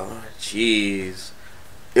boy though. Jeez,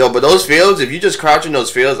 yo, but those fields, if you just crouch in those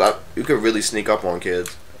fields, you could really sneak up on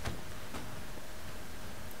kids.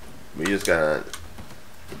 We just gotta.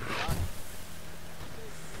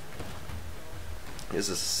 This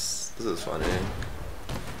is funny.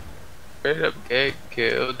 Straight up get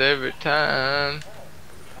killed every time.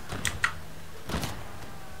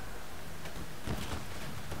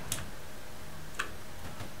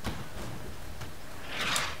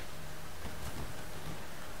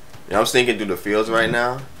 You know, I'm sneaking through the fields right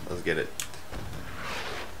now. Let's get it.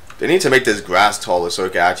 They need to make this grass taller so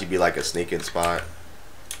it can actually be like a sneaking spot.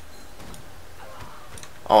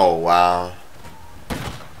 Oh, wow.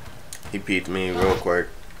 He peeped me real quick.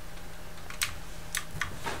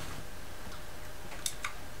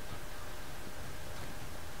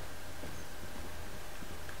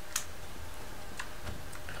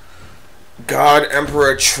 God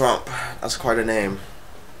Emperor Trump. That's quite a name.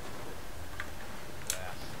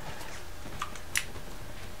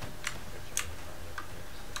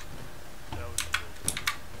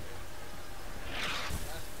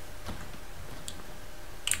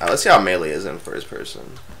 Let's see how melee is in first person.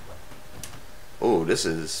 Oh, this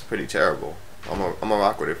is pretty terrible. I'm gonna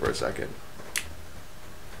rock with it for a second.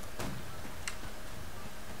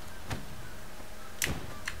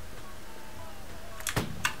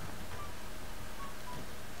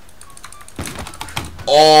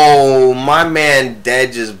 Oh, my man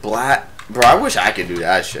dead just black. Bro, I wish I could do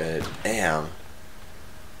that shit. Damn.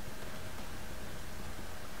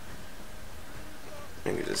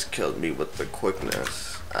 Nigga just killed me with the quickness.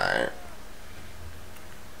 Alright.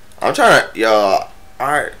 I'm trying to, yo,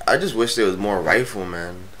 alright. I just wish there was more rifle,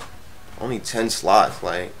 man. Only 10 slots,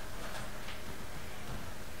 like.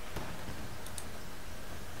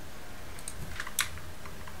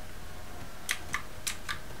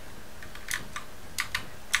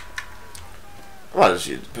 I'm about to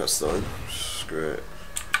shoot the pistol. Screw it.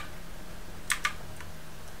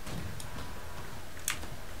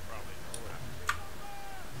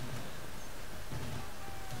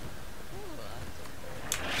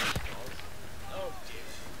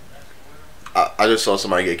 I just saw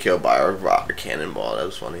somebody get killed by a cannonball. That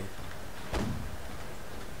was funny.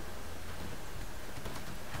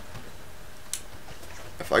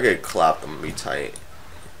 If I get clapped, I'm gonna be tight.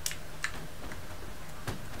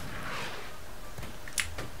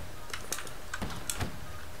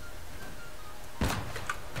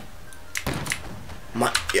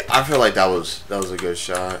 Yeah, I feel like that was a good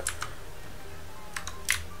shot.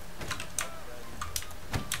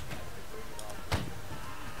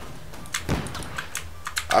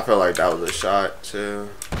 I feel like that was a shot too.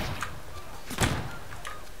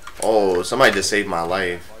 Oh, somebody just saved my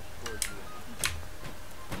life.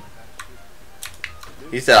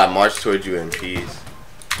 He said I marched towards you in peace.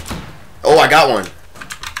 Oh, I got one.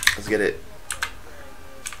 Let's get it.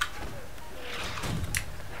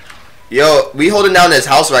 Yo, we holding down this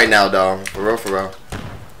house right now, dog. For real, for real.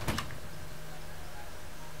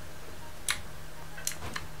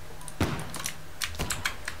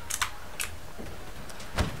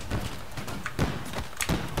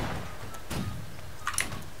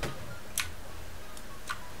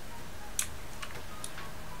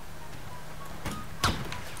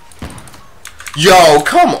 Yo,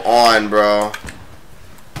 come on, bro.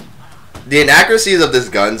 The inaccuracies of this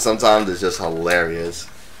gun sometimes is just hilarious.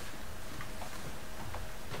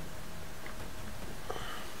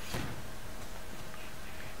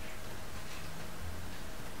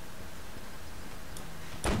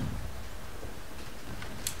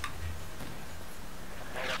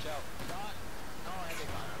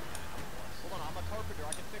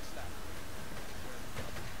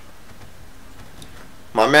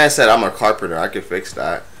 My man said I'm a carpenter. I can fix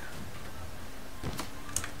that.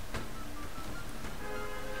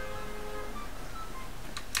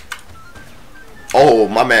 Oh,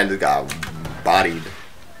 my man just got bodied.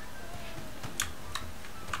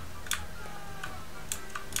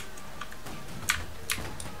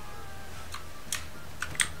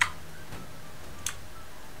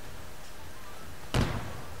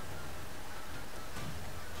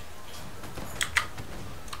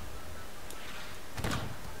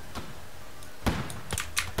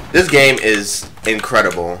 This game is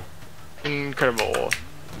incredible. Incredible.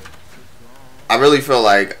 I really feel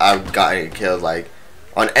like I've gotten killed. Like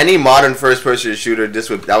on any modern first-person shooter, that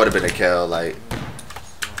would have been a kill. Like,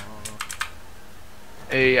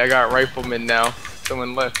 Hey, I got rifleman now.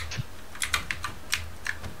 Someone left.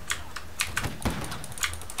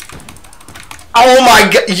 oh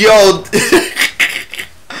my god, yo!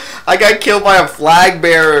 I got killed by a flag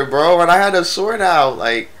bearer, bro, and I had a sword out.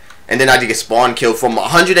 Like, and then I had to get spawn killed from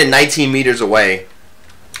 119 meters away.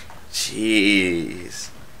 Jeez.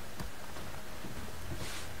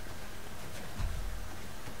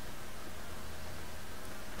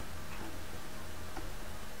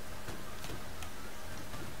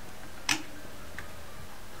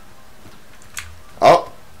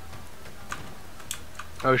 Oh.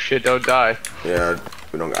 Oh shit, don't die. Yeah,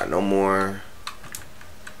 we don't got no more.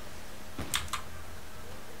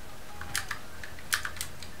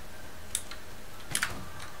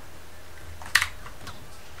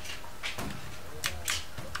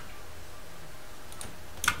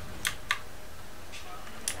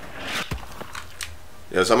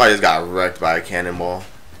 Yo, somebody just got wrecked by a cannonball.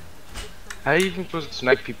 How are you even supposed to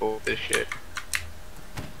snipe people with this shit?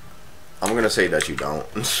 I'm gonna say that you don't.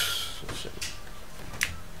 I'm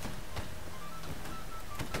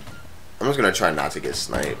just gonna try not to get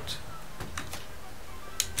sniped.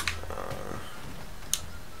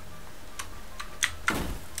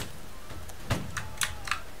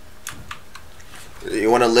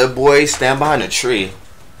 You wanna live, boy? Stand behind a tree.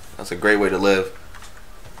 That's a great way to live.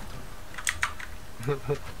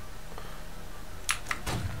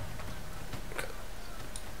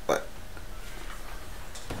 What?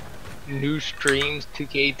 New streams,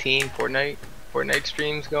 2K18, Fortnite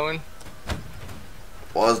streams going.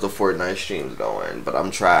 Was the Fortnite streams going, but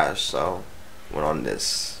I'm trash, so went on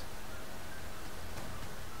this.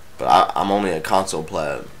 But I'm only a console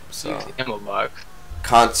player, so. Use ammo box.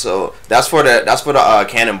 Console. That's for the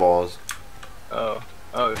cannonballs. Oh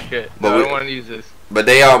shit. But No, I don't want to use this. But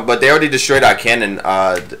they already destroyed our cannon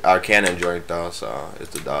joint though, so it's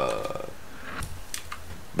the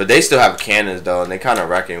But they still have cannons though, and they kind of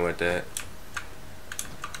wrecking with it.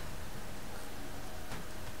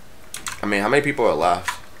 I mean, how many people are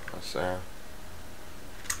left? Let's say.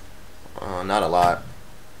 Not a lot.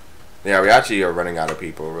 Yeah, we actually are running out of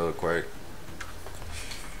people real quick.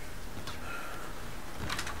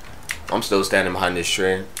 I'm still standing behind this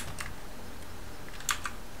tree.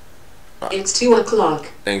 It's 2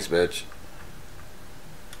 o'clock. Thanks, bitch.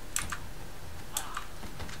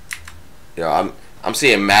 Yo, I'm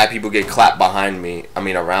seeing mad people get clapped behind me. I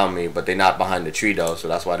mean, around me, but they're not behind the tree though, so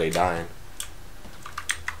that's why they dying.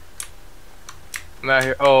 I'm out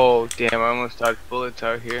here. Oh damn! I almost dodged bullets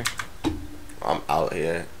out here. I'm out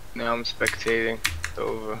here. Now I'm spectating. It's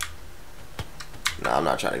over. Nah, I'm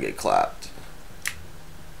not trying to get clapped.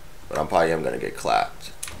 But I'm probably am gonna get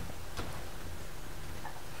clapped.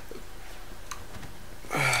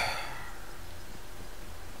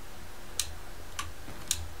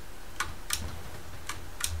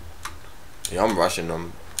 Yeah, I'm rushing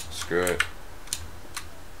them. Screw it.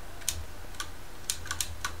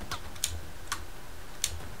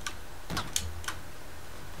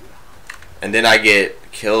 And then I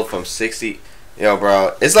get killed from 60. Yo,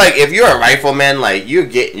 bro, it's like if you're a rifleman, like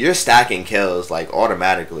you're stacking kills like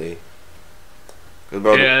automatically.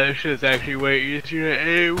 Bro, yeah, this shit's actually way easier to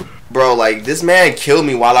aim. Bro, like this man killed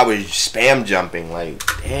me while I was spam jumping. Like,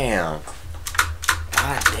 damn.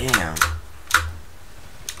 God damn.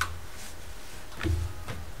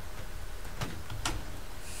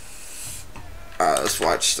 Let's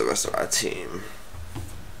watch the rest of our team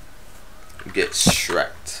get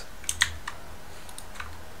shreked.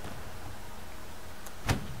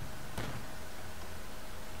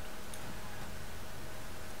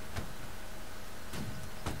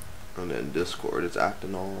 And then Discord is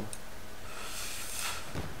acting all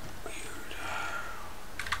weird.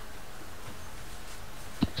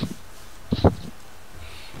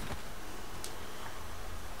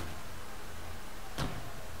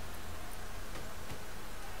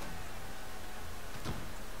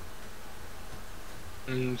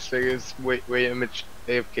 This nigga's wait image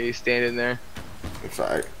AFK standing there. In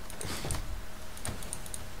fact.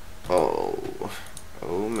 Oh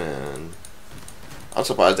man. I'm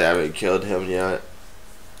surprised they haven't killed him yet.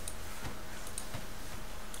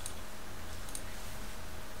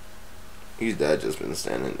 He's dead, just been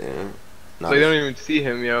standing there. They don't even see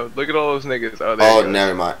him, yo. Look at all those niggas. Oh, oh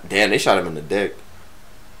never mind. Damn, they shot him in the dick.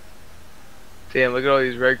 Damn, look at all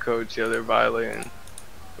these red coats, yo. They're violating.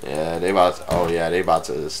 Yeah, they about to, oh yeah, they about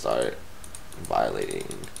to start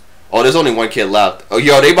violating. Oh, there's only one kid left. Oh,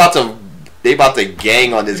 yo, they about to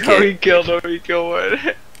gang on this kid. Oh, he killed one.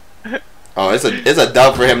 Oh, it's a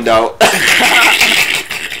dub for him though. That's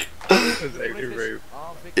actually rape.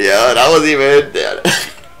 Yeah, that was even. Yeah.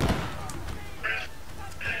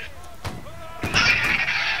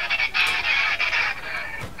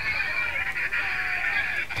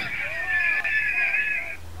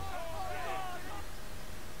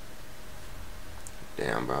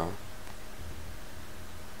 Damn, bro.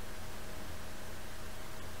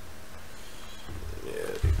 Yeah,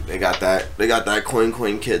 they got that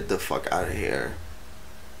coin kid the fuck out of here.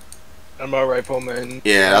 I'm a rifleman.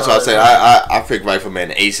 Yeah, that's what I said. I picked rifleman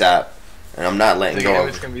ASAP, and I'm not letting go.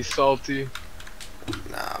 It's gonna be salty.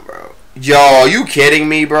 Nah, bro. Yo, are you kidding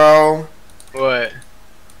me, bro? What?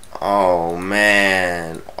 Oh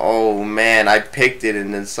man, I picked it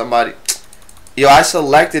and then somebody. Yo, I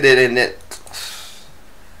selected it and it.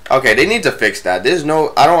 Okay, they need to fix that. There's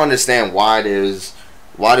no. I don't understand why there's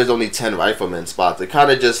only 10 rifleman spots. It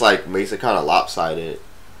kind of just like makes it kind of lopsided.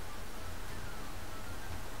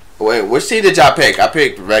 Wait, which team did y'all pick? I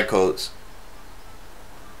picked Redcoats.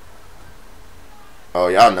 Oh,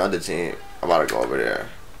 y'all know the team. I'm about to go over there.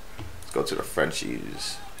 Let's go to the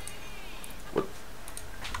Frenchies. What?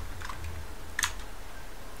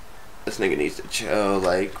 This nigga needs to chill.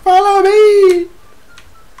 Like, follow me.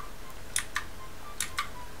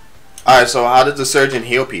 Alright, so how did the surgeon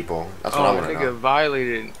heal people? That's what I want to know. I think it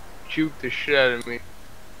violated and juked the shit out of me.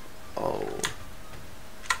 Oh.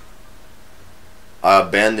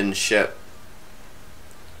 Abandoned ship.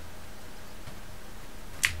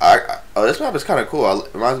 Oh, this map is kind of cool.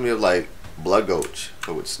 It reminds me of like Blood Gulch,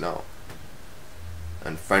 but with snow.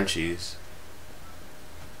 And Frenchies.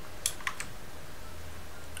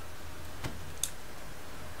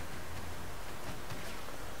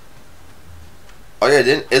 Oh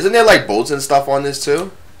yeah, isn't there like boats and stuff on this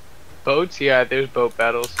too? Boats? Yeah, there's boat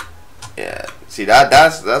battles. Yeah. See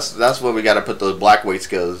that's where we gotta put those black weight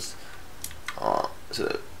skills on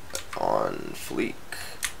fleek.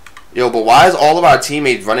 Yo, but why is all of our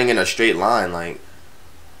teammates running in a straight line? Like,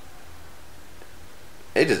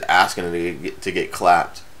 they just asking to get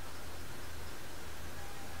clapped.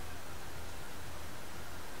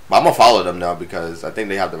 But I'm gonna follow them now because I think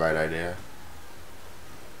they have the right idea.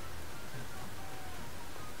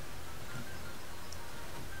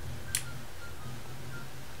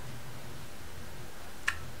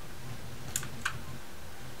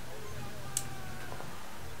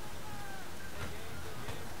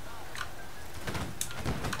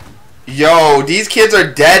 Yo, these kids are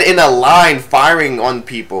dead in a line firing on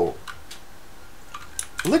people.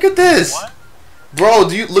 Look at this. What? Bro,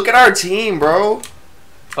 look at our team, bro.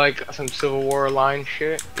 Like some Civil War line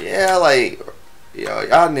shit? Yeah, like, yo,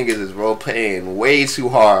 y'all niggas is role playing way too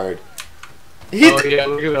hard. Oh yeah,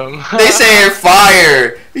 look at them. They saying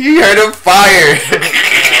fire. You heard them fire.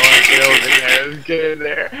 I want to get over there. Let's get in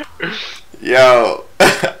there. Yo.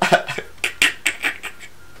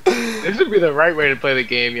 This would be the right way to play the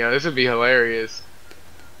game, yo. This would be hilarious.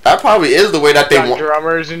 That probably is the way that they want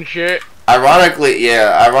drummers and shit. Ironically,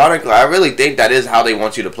 yeah. Ironically, I really think that is how they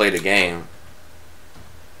want you to play the game.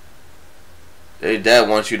 They dead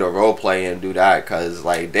want you to role play and do that, cause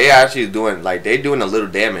like they actually doing a little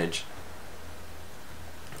damage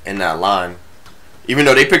in that line, even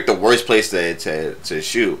though they picked the worst place to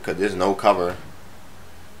shoot, cause there's no cover.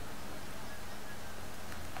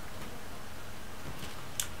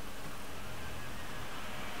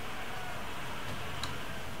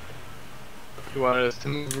 You wanted us to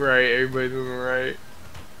move right, everybody's moving right.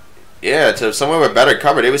 Yeah, to somewhere with better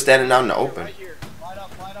cover. They were standing out in the open. Right here. Line up.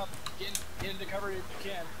 Get into cover if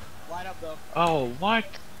you can. Line up though. Oh, what?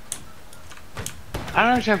 I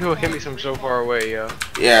don't understand people hit me from so far away, yo.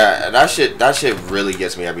 Yeah, that shit really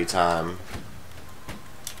gets me every time.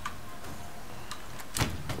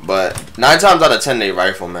 But 9 times out of 10 they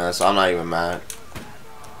rifle, man, so I'm not even mad.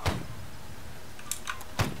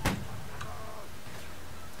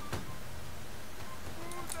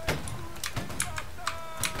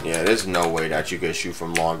 Yeah, there's no way that you could shoot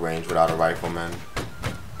from long range without a rifle, man.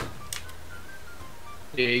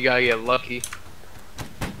 Yeah, you gotta get lucky.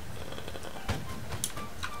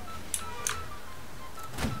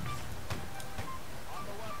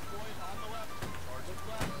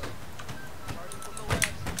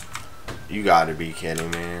 You gotta be kidding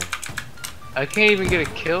me. I can't even get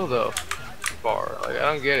a kill though. Far, like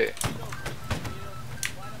I don't get it.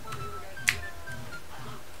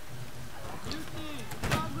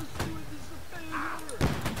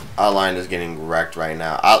 Our line is getting wrecked right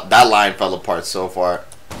now. That line fell apart so far.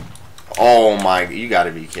 Oh my, you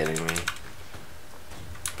gotta be kidding me.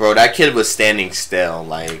 Bro, that kid was standing still,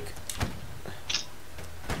 like.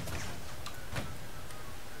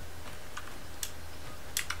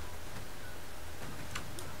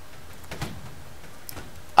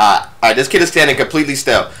 Alright, this kid is standing completely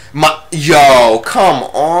still. Yo, come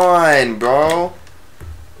on, bro.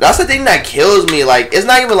 That's the thing that kills me. Like, it's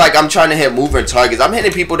not even like I'm trying to hit moving targets. I'm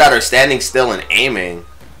hitting people that are standing still and aiming.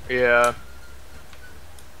 Yeah.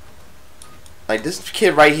 Like, this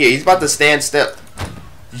kid right here, he's about to stand still.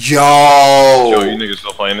 Yo, you niggas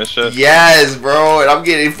still playing this shit? Yes, bro, and I'm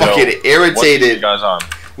getting fucking irritated. What team you guys on?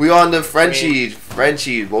 We on the Frenchies,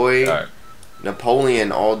 boy. Right.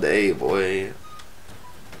 Napoleon all day, boy.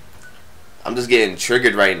 I'm just getting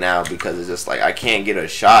triggered right now because it's just like I can't get a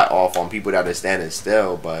shot off on people that are standing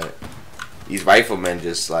still, but these riflemen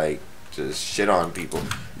just shit on people.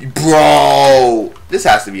 Bro, this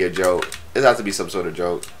has to be a joke. This has to be some sort of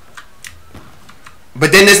joke.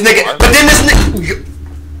 But then this nigga.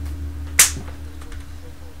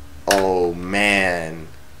 Oh man.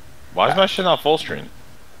 Why is my shit not full screen?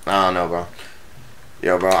 I don't know, bro.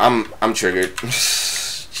 Yo, bro, I'm triggered.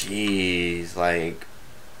 Jeez, like.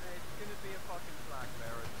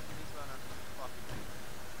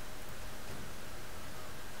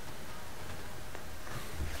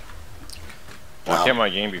 Why can't my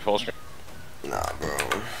game be full screen? Nah, bro.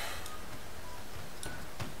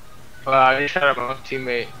 I just shot at my own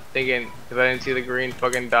teammate, thinking, because I didn't see the green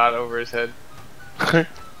fucking dot over his head. Oh,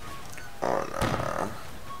 nah.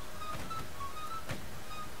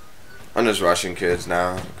 I'm just rushing kids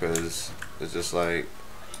now, because it's just like...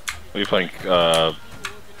 Are you playing,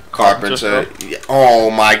 Carpenter? Yeah. Oh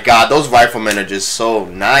my god, those riflemen are just so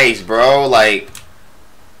nice, bro. Like...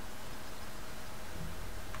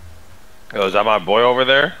 Oh, is that my boy over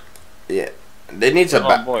there? Yeah. They need to...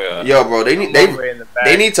 Boy, Yo, bro, they need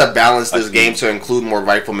to balance this I game see. to include more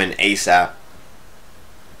riflemen ASAP.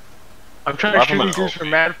 I'm trying to shoot Rifleman these dudes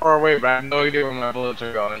from mad far away, but I have no idea where my bullets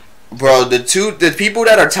are going. Bro, the people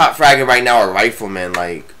that are top fragging right now are riflemen,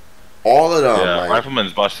 like all of them. Yeah, like,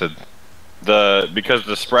 rifleman's busted. Because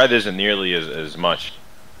the spread isn't nearly as much.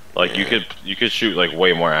 Like Yeah. you could shoot like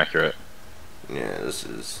way more accurate. yeah, this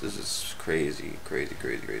is crazy.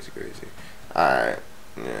 Alright,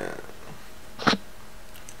 yeah.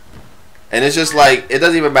 And it's just like it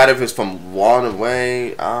doesn't even matter if it's from long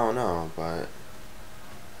away. I don't know, but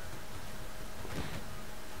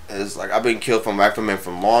it's like I've been killed from riflemen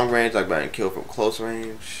from long range. I've been killed from close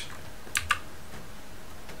range.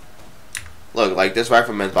 Look, like this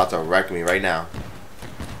rifleman's about to wreck me right now.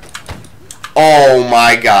 Oh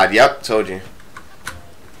my god, yep, told you.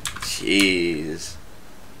 Jeez.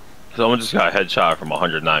 Someone just got a headshot from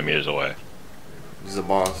 109 meters away. He's a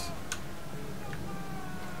boss.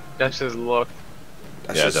 That's his look.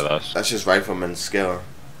 That's Yeah, just, that's- that's just rifleman's skill.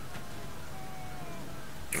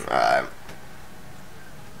 Alright.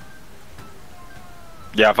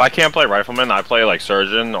 Yeah, if I can't play rifleman, I play like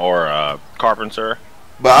surgeon or carpenter.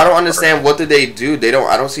 But I don't understand what did they do.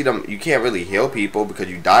 I don't see them. You can't really heal people because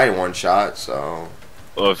you die in one shot. So.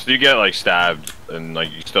 Well, if you get like stabbed and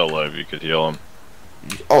like you still live, you could heal them.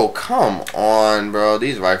 Oh come on, bro.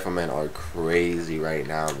 These riflemen are crazy right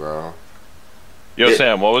now, bro. Yo,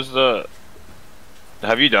 Sam, what was the?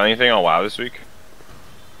 Have you done anything on WoW this week?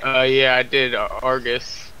 Yeah, I did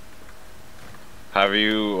Argus. Have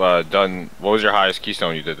you done? What was your highest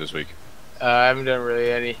keystone you did this week? I haven't done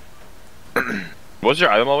really any. What's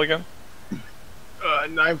your item level again?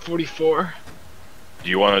 944. Do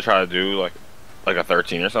you want to try to do like a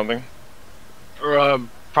 13 or something? Or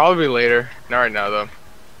probably later. Not right now though.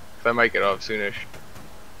 'Cause I might get off soonish.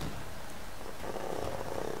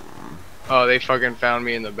 Oh, they fucking found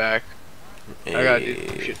me in the back. I gotta do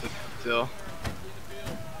some shit still.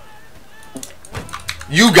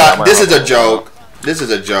 You got. This is a joke. This is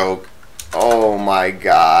a joke. Oh my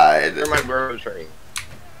god. Where are my bros right?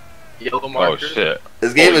 Yellow Oh marker. shit!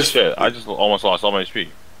 This game Holy is. shit! I just almost lost all my HP.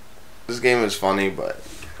 This game is funny, but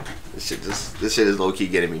this shit is low key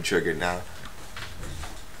getting me triggered now.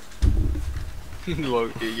 Low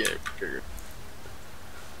key, yeah, triggered.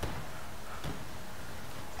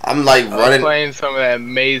 I'm like I was running. playing some of that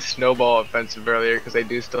Maze Snowball offensive earlier because they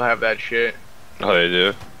do still have that shit. Oh, they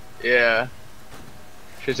do. Yeah.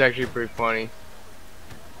 Shit's actually pretty funny.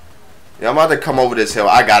 Yeah, I'm about to come over this hill.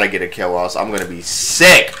 I gotta get a kill, or else I'm gonna be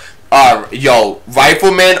sick. Yo,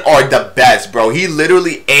 riflemen are the best, bro. He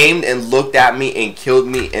literally aimed and looked at me and killed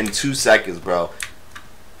me in 2 seconds, bro.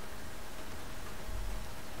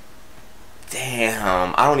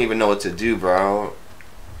 Damn, I don't even know what to do, bro.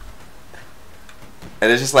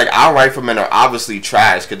 And it's just like our riflemen are obviously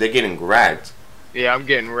trash because they're getting wrecked. Yeah, I'm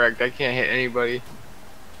getting wrecked. I can't hit anybody.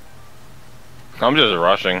 I'm just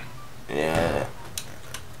rushing. Yeah.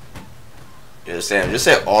 You understand? Just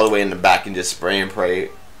sit all the way in the back and just spray and pray.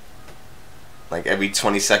 Like every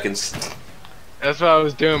 20 seconds. That's what I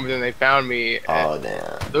was doing, but then they found me. Oh,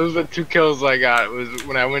 damn. Those are the 2 kills I got. It was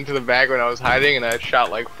when I went to the back when I was hiding and I shot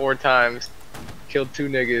like 4 times. Killed 2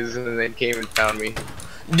 niggas and then they came and found me.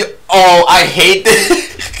 Oh, I hate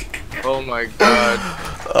this. Oh my god.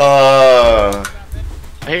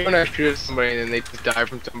 I hate when I shoot at somebody and then they just die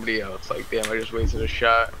from somebody else. Like, damn, I just wasted a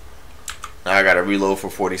shot. I gotta reload for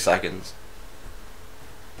 40 seconds.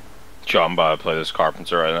 Yo, I'm about to play this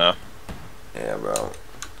carpenter right now. Yeah, bro.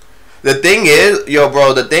 The thing is,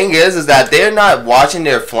 the thing is that they're not watching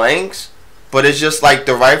their flanks, but it's just like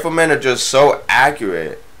the riflemen are just so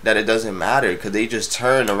accurate that it doesn't matter because they just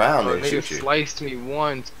turn around and They shoot just you. sliced me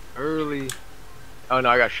once early. Oh no,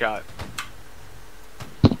 I got shot.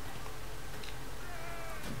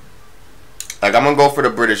 Like, I'm gonna go for the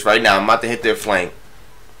British right now. I'm about to hit their flank.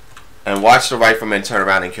 And watch the riflemen turn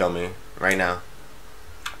around and kill me. Right now.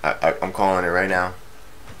 I'm calling it right now.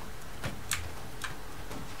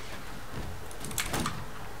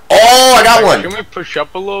 Oh, I got one! Can we push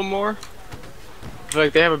up a little more? I feel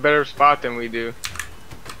like they have a better spot than we do.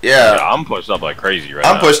 Yeah, Yeah. I'm pushed up like crazy right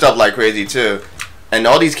I'm now. pushed up like crazy, too. And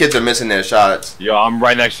all these kids are missing their shots. Yo, I'm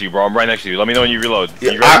right next to you, bro. I'm right next to you. Let me know when you reload.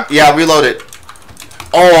 Yeah, You ready? I reloaded.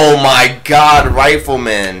 Oh my god,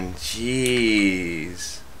 Rifleman.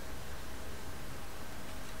 Jeez.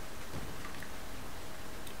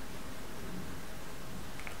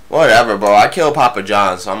 Whatever, bro. I killed Papa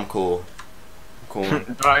John, so I'm cool. Cool.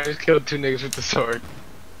 I just killed 2 niggas with the sword.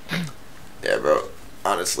 Yeah, bro.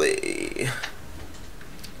 Honestly,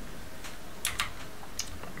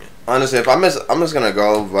 if I miss, I'm just gonna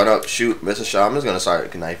go run up, shoot, miss a shot. I'm just gonna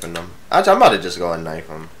start knifing them. Actually, I'm about to just go and knife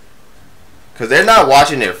them, cause they're not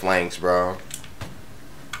watching their flanks, bro.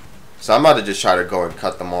 So I'm about to just try to go and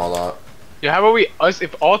cut them all up. Yeah, how about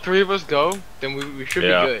if all 3 of us go, then we should be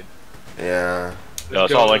good. Yeah. Yeah,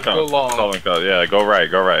 it's all linked up. Go long. It's all linked up. Yeah, go right,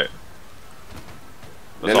 go right.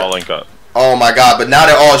 It's all linked up. Oh my god! But now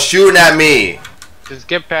they're all shooting at me. Just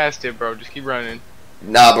get past it, bro. Just keep running.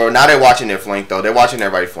 Nah, bro. Now they're watching their flank though. They're watching their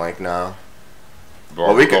right flank now. Bro,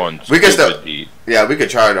 well, we can still. deep. Yeah, we could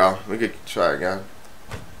try though. We could try again.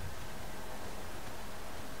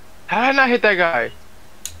 How did I not hit that guy?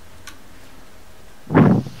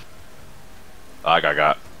 I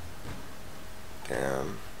got.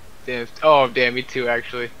 Damn. Damn. Oh, damn. Me too,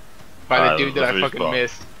 actually. By the dude that I fucking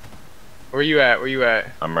missed. Where you at? Where you at?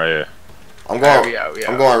 I'm right here. I'm going. We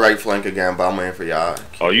I'm going right flank again, but I'm waiting for y'all.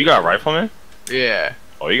 Oh, you got Rifleman? Yeah.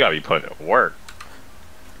 Oh, you gotta be putting in work.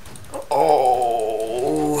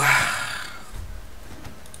 Oh.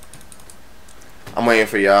 I'm waiting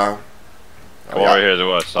for y'all. Come over here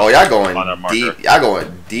to us. Oh, y'all going deep. Y'all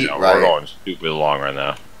going deep, yeah, right? We're going stupid long right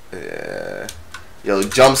now. Yeah. Yo,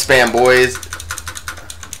 jump spam, boys.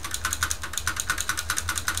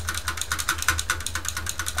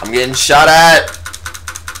 I'm getting shot at.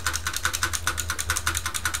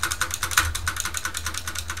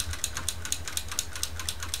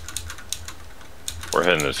 We're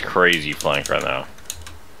hitting this crazy flank right now.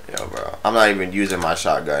 Yo, bro. I'm not even using my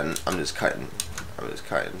shotgun. I'm just cutting. I'm just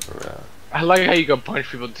cutting for real. I like how you can punch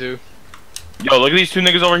people too. Yo, look at these 2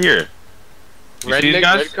 niggas over here. You see these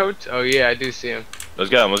guys? Red coats? Oh yeah, I do see him. Let's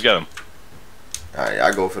get them. Let's get them. Alright,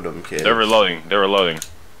 I go for them kids. They're reloading. They're reloading.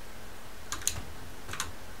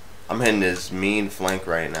 I'm hitting this mean flank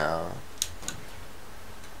right now.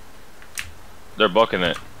 They're booking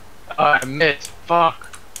it. I missed. Fuck.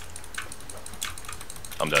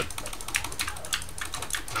 I'm dead.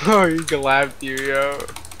 Oh, you can laugh you, yo.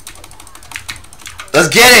 Let's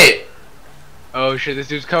get it! Oh shit, this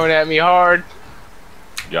dude's coming at me hard.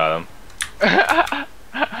 Got him. I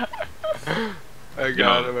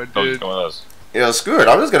got him, I Come did. with us. Yo, screw it.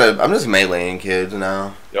 I'm just meleeing kids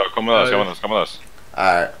now. Yo, come with us. Come with us. Come with us.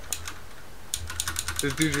 Alright.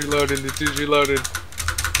 This dude's reloading. This dude's reloading.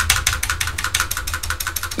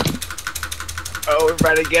 Oh, we're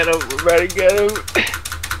about to get him. We're about to get him.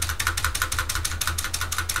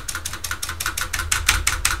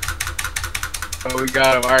 Oh, we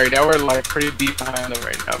got him. Alright, now we're like pretty deep behind him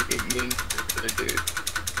right now. Me and the other dude.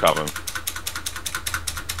 Coming.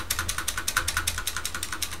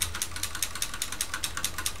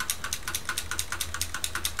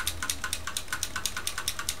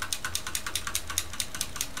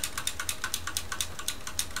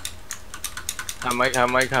 Hi,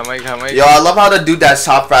 Mike. Yo, I love how the dude that's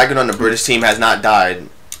top fragging on the British team has not died.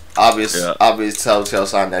 Obvious telltale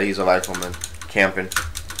sign that he's a rifleman. Camping.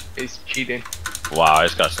 He's cheating. Wow, I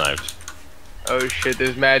just got sniped. Oh shit,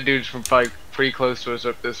 there's mad dudes from like pretty close to us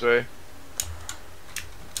up this way.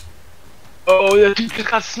 Oh, that dude just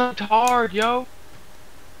got sniped hard, yo.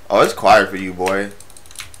 Oh, it's quiet for you, boy.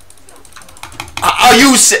 Are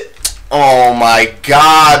you Oh my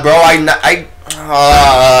god, bro.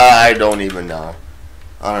 I don't even know.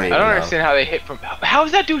 I don't know. Understand how they hit from. How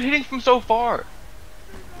is that dude hitting from so far?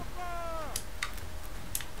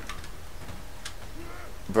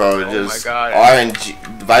 Bro, Oh just my God.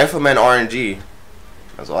 RNG, Rifleman RNG.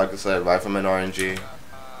 That's all I can say. Rifleman RNG.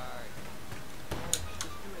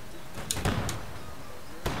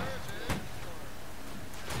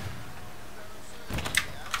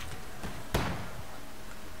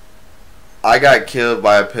 I got killed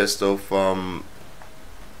by a pistol from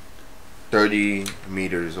 30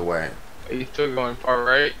 meters away. Are you still going far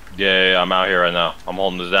right? Yeah, I'm out here right now. I'm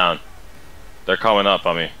holding this down. They're coming up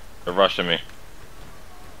on me. They're rushing me.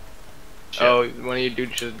 Shit. Oh, one of your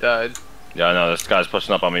dudes just died. Yeah, I know. This guy's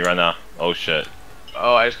pushing up on me right now. Oh, shit.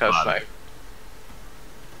 Oh, I just got sniped.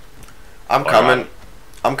 I'm coming.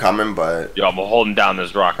 I'm coming, but Yo, I'm holding down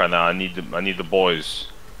this rock right now. I need the boys.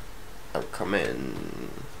 I'm coming.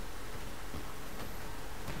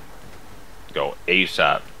 Go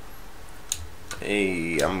ASAP.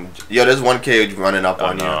 Hey, yo, there's one kid running up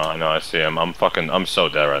on you. I know. I see him. I'm so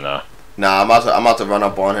dead right now. Nah, I'm about to run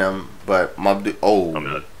up on him, but my dude. Oh, I'm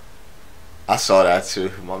dead. I saw that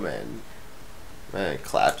too. My man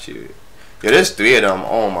clapped you. Yo, there's 3 of them.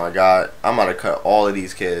 Oh my god, I'm about to cut all of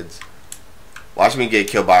these kids. Watch me get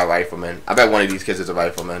killed by a rifleman. I bet one of these kids is a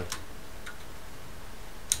rifleman.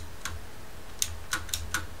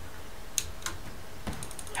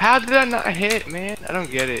 How did that not hit, man? I don't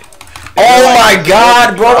get it. Oh my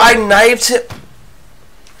god, bro! I knifed him.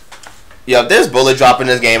 Yo, if there's bullet drop in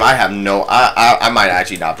this game, I have no. I might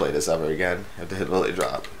actually not play this ever again if there's bullet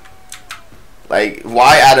drop. Like,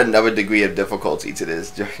 why add another degree of difficulty to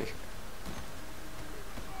this?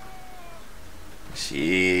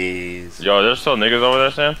 Jeez. Yo, there's still niggas over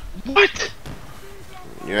there, Sam? What?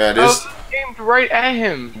 Yeah, there's. I aimed right at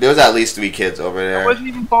him. There was at least 3 kids over I there. wasn't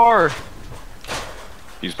even far.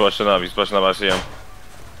 He's pushing up, I see him.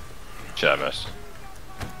 Shit, I missed.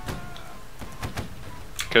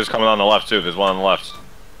 Kid's coming on the left too, there's one on the left.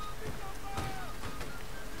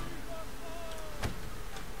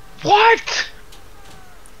 What?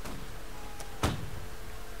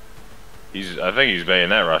 I think he's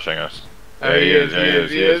bayonet rushing us. Oh, he is. Oh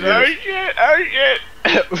shit, oh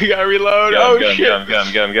shit. We gotta reload,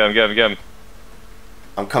 Get him.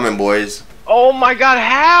 I'm coming, boys. Oh my god,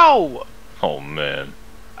 how? Oh man.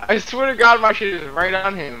 I swear to god my shit is right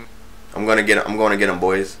on him. I'm going to get him,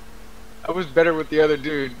 boys. I was better with the other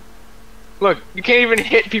dude. Look, you can't even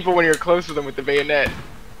hit people when you're close to them with the bayonet.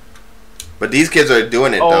 But these kids are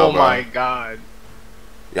doing it though, Oh bro. my god.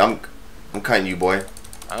 Yeah, I'm cutting you, boy.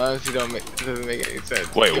 Honestly, it doesn't make any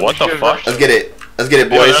sense. Wait, what the fuck? Let's get it. Let's get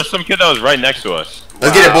it, Yo, boys. there's some kid that was right next to us.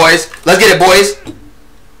 Let's get it, boys. Let's get it, boys.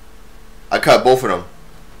 I cut both of them.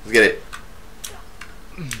 Let's get it.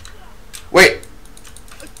 Wait.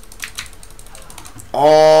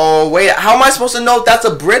 Oh, wait. How am I supposed to know if that's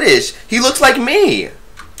a British? He looks like me.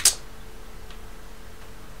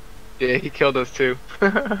 Yeah, he killed us too.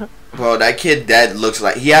 Bro, that kid dead looks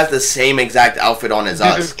like he has the same exact outfit on as This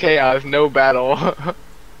us. is chaos, no battle.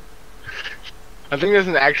 I think there's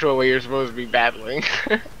an actual way you're supposed to be battling.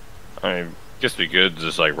 I mean, guess we could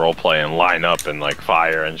just like role play and line up and like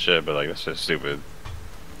fire and shit, but like that's just stupid.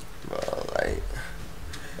 Bro, like,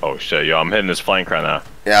 Oh shit, yo, I'm hitting this flank right now.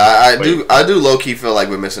 yeah, I do low key feel like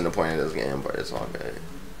we're missing the point of this game, but it's all good.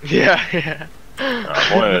 Yeah. The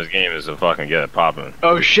point of this game is to fucking get it popping.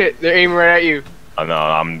 Oh shit, they're aiming right at you. I know,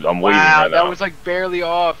 I'm weaving Wow, right that now. was like barely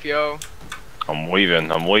off, yo. I'm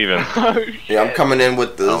weaving. Oh shit. Yeah, I'm coming in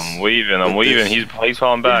with this. I'm weaving. He's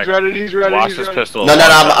falling back. He's running, Watch he's this running. pistol. No,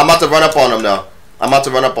 I'm about to run up on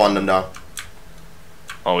him though.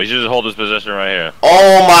 Oh, we should just hold this position right here.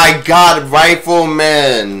 Oh my god,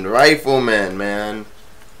 rifleman, man.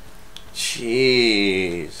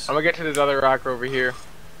 Jeez. I'm gonna get to this other rock over here.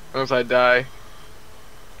 Unless I die.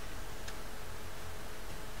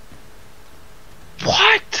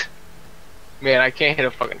 What? Man, I can't hit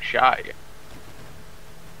a fucking shot yet.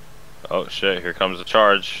 Oh shit, here comes the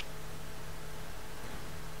charge.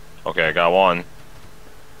 Okay, I got one.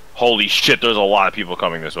 Holy shit, there's a lot of people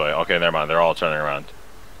coming this way. Okay, never mind, they're all turning around.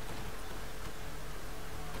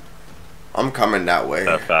 I'm coming that way.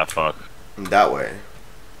 That fat fuck. That way.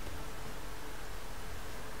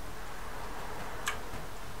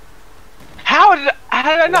 How did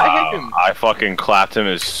I not hit him? I fucking clapped him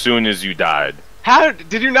as soon as you died. How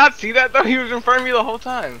did you not see that though? He was in front of me the whole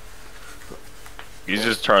time. He's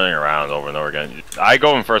just turning around over and over again. I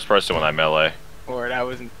go in first person when I melee. Or that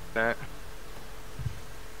wasn't that.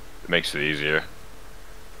 It makes it easier.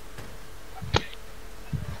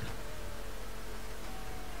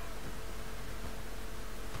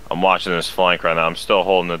 I'm watching this flank right now. I'm still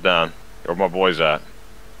holding it down. Where my boys at?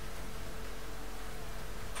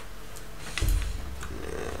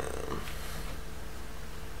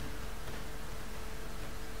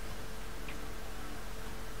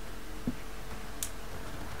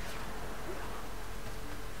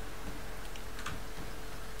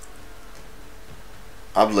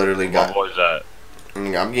 I've literally Where my got. boys at?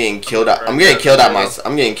 I'm getting killed out. I'm getting killed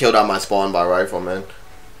out my spawn by riflemen.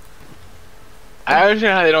 I don't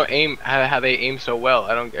understand how they don't aim. How they aim so well.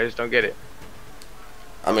 I just don't get it.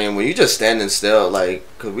 I mean, when you just standing still, like,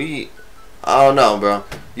 I don't know, bro.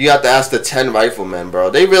 You have to ask the 10 riflemen, bro.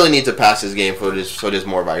 They really need to pass this game so there's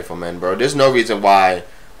more riflemen, bro. There's no reason why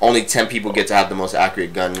only 10 people get to have the most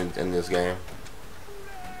accurate gun in this game.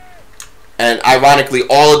 And ironically,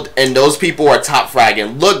 those people are top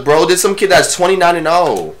fragging. Look, bro, there's some kid that's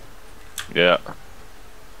 29-0. Yeah.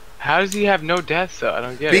 How does he have no deaths though? I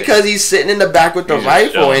don't get it. Because he's sitting in the back with the He's just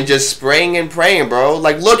rifle chilling. and just spraying and praying, bro.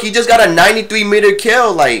 Like, look, he just got a 93-meter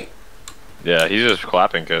kill. Like, Yeah, he's just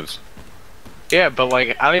clapping kids. Yeah, but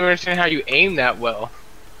like I don't even understand how you aim that well.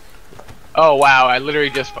 Oh wow! I literally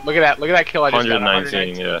just look at that kill I just got.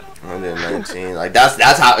 119, yeah. 119. Like that's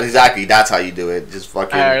how exactly that's how you do it. Just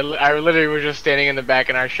fucking. I literally was just standing in the back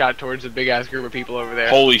and I shot towards a big ass group of people over there.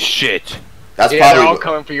 Holy shit. That's yeah, probably. they're all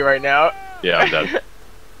coming for you right now. Yeah, I'm dead.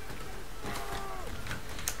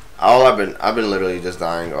 All I've been literally just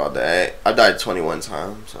dying all day. I died 21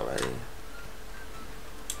 times already.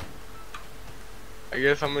 I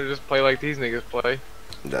guess I'm gonna just play like these niggas play.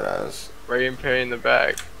 Deadass. Ray and Perry in the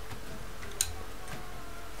back.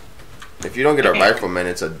 If you don't get a rifleman,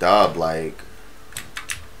 it's a dub. Like.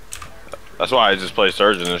 That's why I just play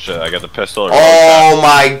surgeon and shit. I got the pistol. Oh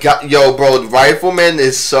my god, yo, bro, rifleman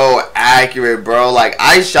is so accurate, bro. Like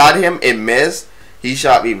I shot him, it missed. He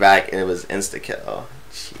shot me back, and it was insta kill.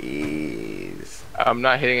 Jeez. I'm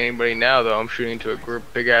not hitting anybody now though. I'm shooting into a group,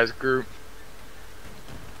 big ass group.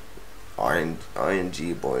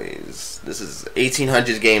 RNG boys. This is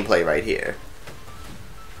 1800s gameplay right here.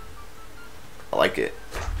 I like it.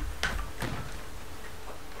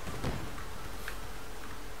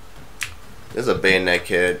 There's a bayonet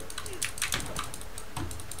kid.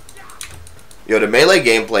 Yo, the melee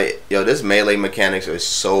gameplay. Yo, this melee mechanics are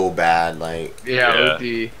so bad. Like. Yeah.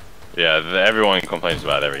 OD. Yeah, everyone complains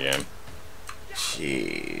about every game.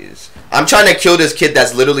 Jeez. I'm trying to kill this kid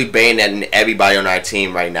that's literally bayoneting everybody on our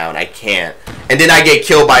team right now, and I can't. And then I get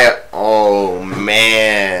killed by a. Oh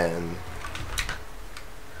man.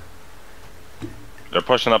 They're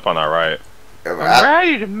pushing up on our right. I'm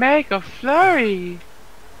ready to make a flurry.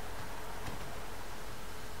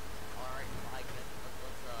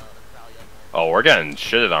 Oh, we're getting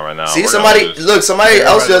shitted on right now. See, We're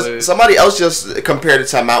somebody else just compared it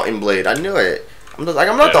to Mountain Blade. I knew it. I'm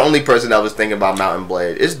not the only person that was thinking about Mountain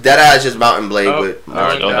Blade. It's deadass just Mountain Blade with.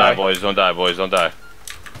 Alright, don't die, boys. Don't die, boys. Don't die.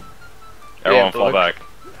 Everyone fall back.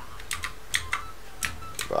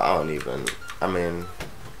 Bro, I don't even. I mean.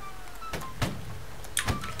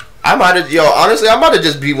 I might have, honestly, I might have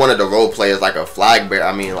just be one of the role players, like a flag bearer.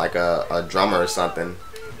 I mean, like a drummer or something.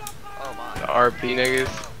 Oh my. The RP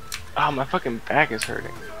niggas. Oh, my fucking back is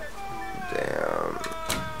hurting. Damn.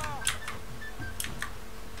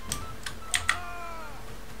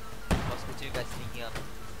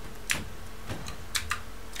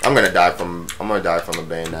 I'm gonna die from a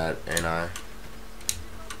bayonet, ain't I?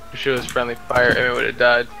 If it was friendly fire, Emmett would have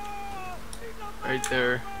died. Right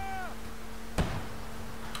there.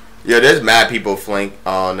 Yeah, there's mad people flank.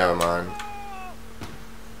 Oh, never mind.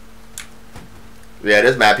 Yeah,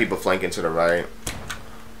 there's mad people flanking to the right.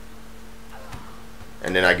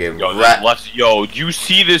 And then I get Yo, do you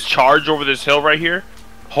see this charge over this hill right here?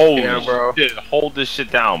 Holy bro. shit, hold this shit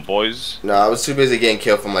down, boys. No, I was too busy getting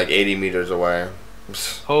killed from like 80 meters away.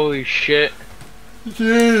 Holy shit.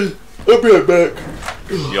 Yeah, I'll be right back.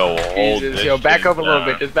 Yo, hold Jesus, this yo, back shit up a little down.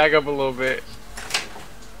 bit. Just back up a little bit.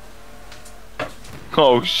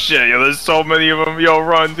 Oh shit, yo, there's so many of them. Yo,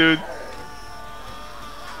 run, dude.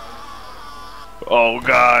 Oh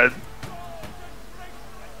god.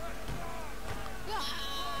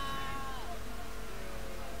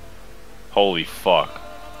 Holy fuck.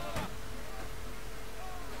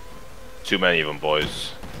 Too many of them,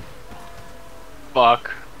 boys.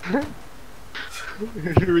 Fuck.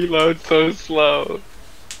 Reload so slow.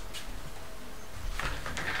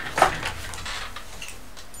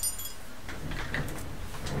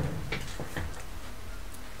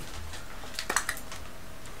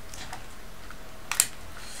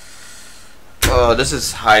 Oh, this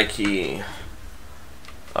is high key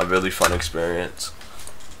a really fun experience.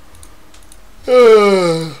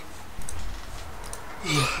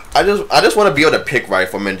 I just want to be able to pick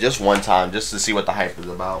rifleman just one time, just to see what the hype is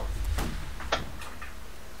about.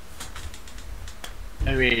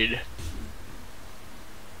 I mean,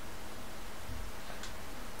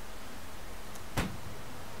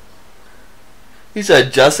 he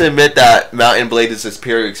said, just admit that Mountain Blade is a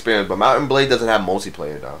superior experience, but Mountain Blade doesn't have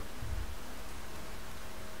multiplayer though.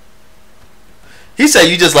 He said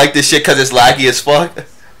you just like this shit because it's laggy as fuck.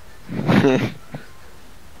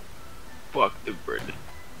 fuck the bird.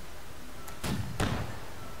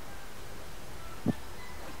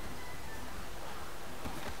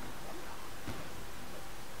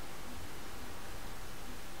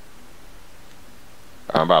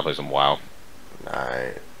 I'm about to play some WoW.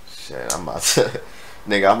 Alright, shit, I'm about to,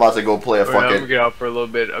 nigga, I'm about to go play a Alright, I'm fucking, gonna get out for a little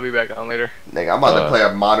bit. I'll be back on later. nigga, I'm about to play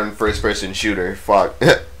a modern first-person shooter. Fuck,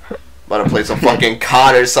 about to play some fucking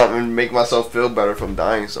COD or something and make myself feel better from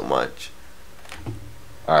dying so much.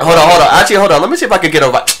 Right, hold on. Actually, hold on. Let me see if I can get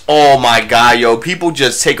over. Oh my god, yo, people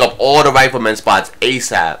just take up all the rifleman spots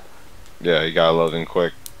ASAP. Yeah, you gotta load in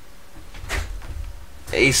quick.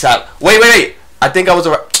 ASAP. Wait. I think I was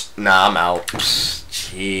a. Nah, I'm out.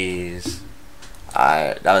 Jeez.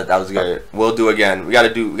 Alright, that was good. We'll do again. We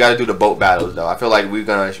gotta do the boat battles though. I feel like we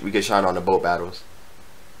can shine on the boat battles.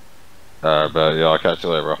 Alright, but yo, I'll catch you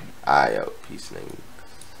later, bro. Alright, yo, peace, nigga.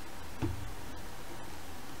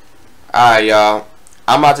 Alright, y'all.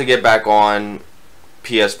 I'm about to get back on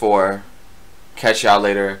PS4. Catch y'all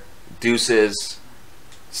later. Deuces.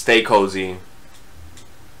 Stay cozy.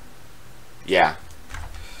 Yeah.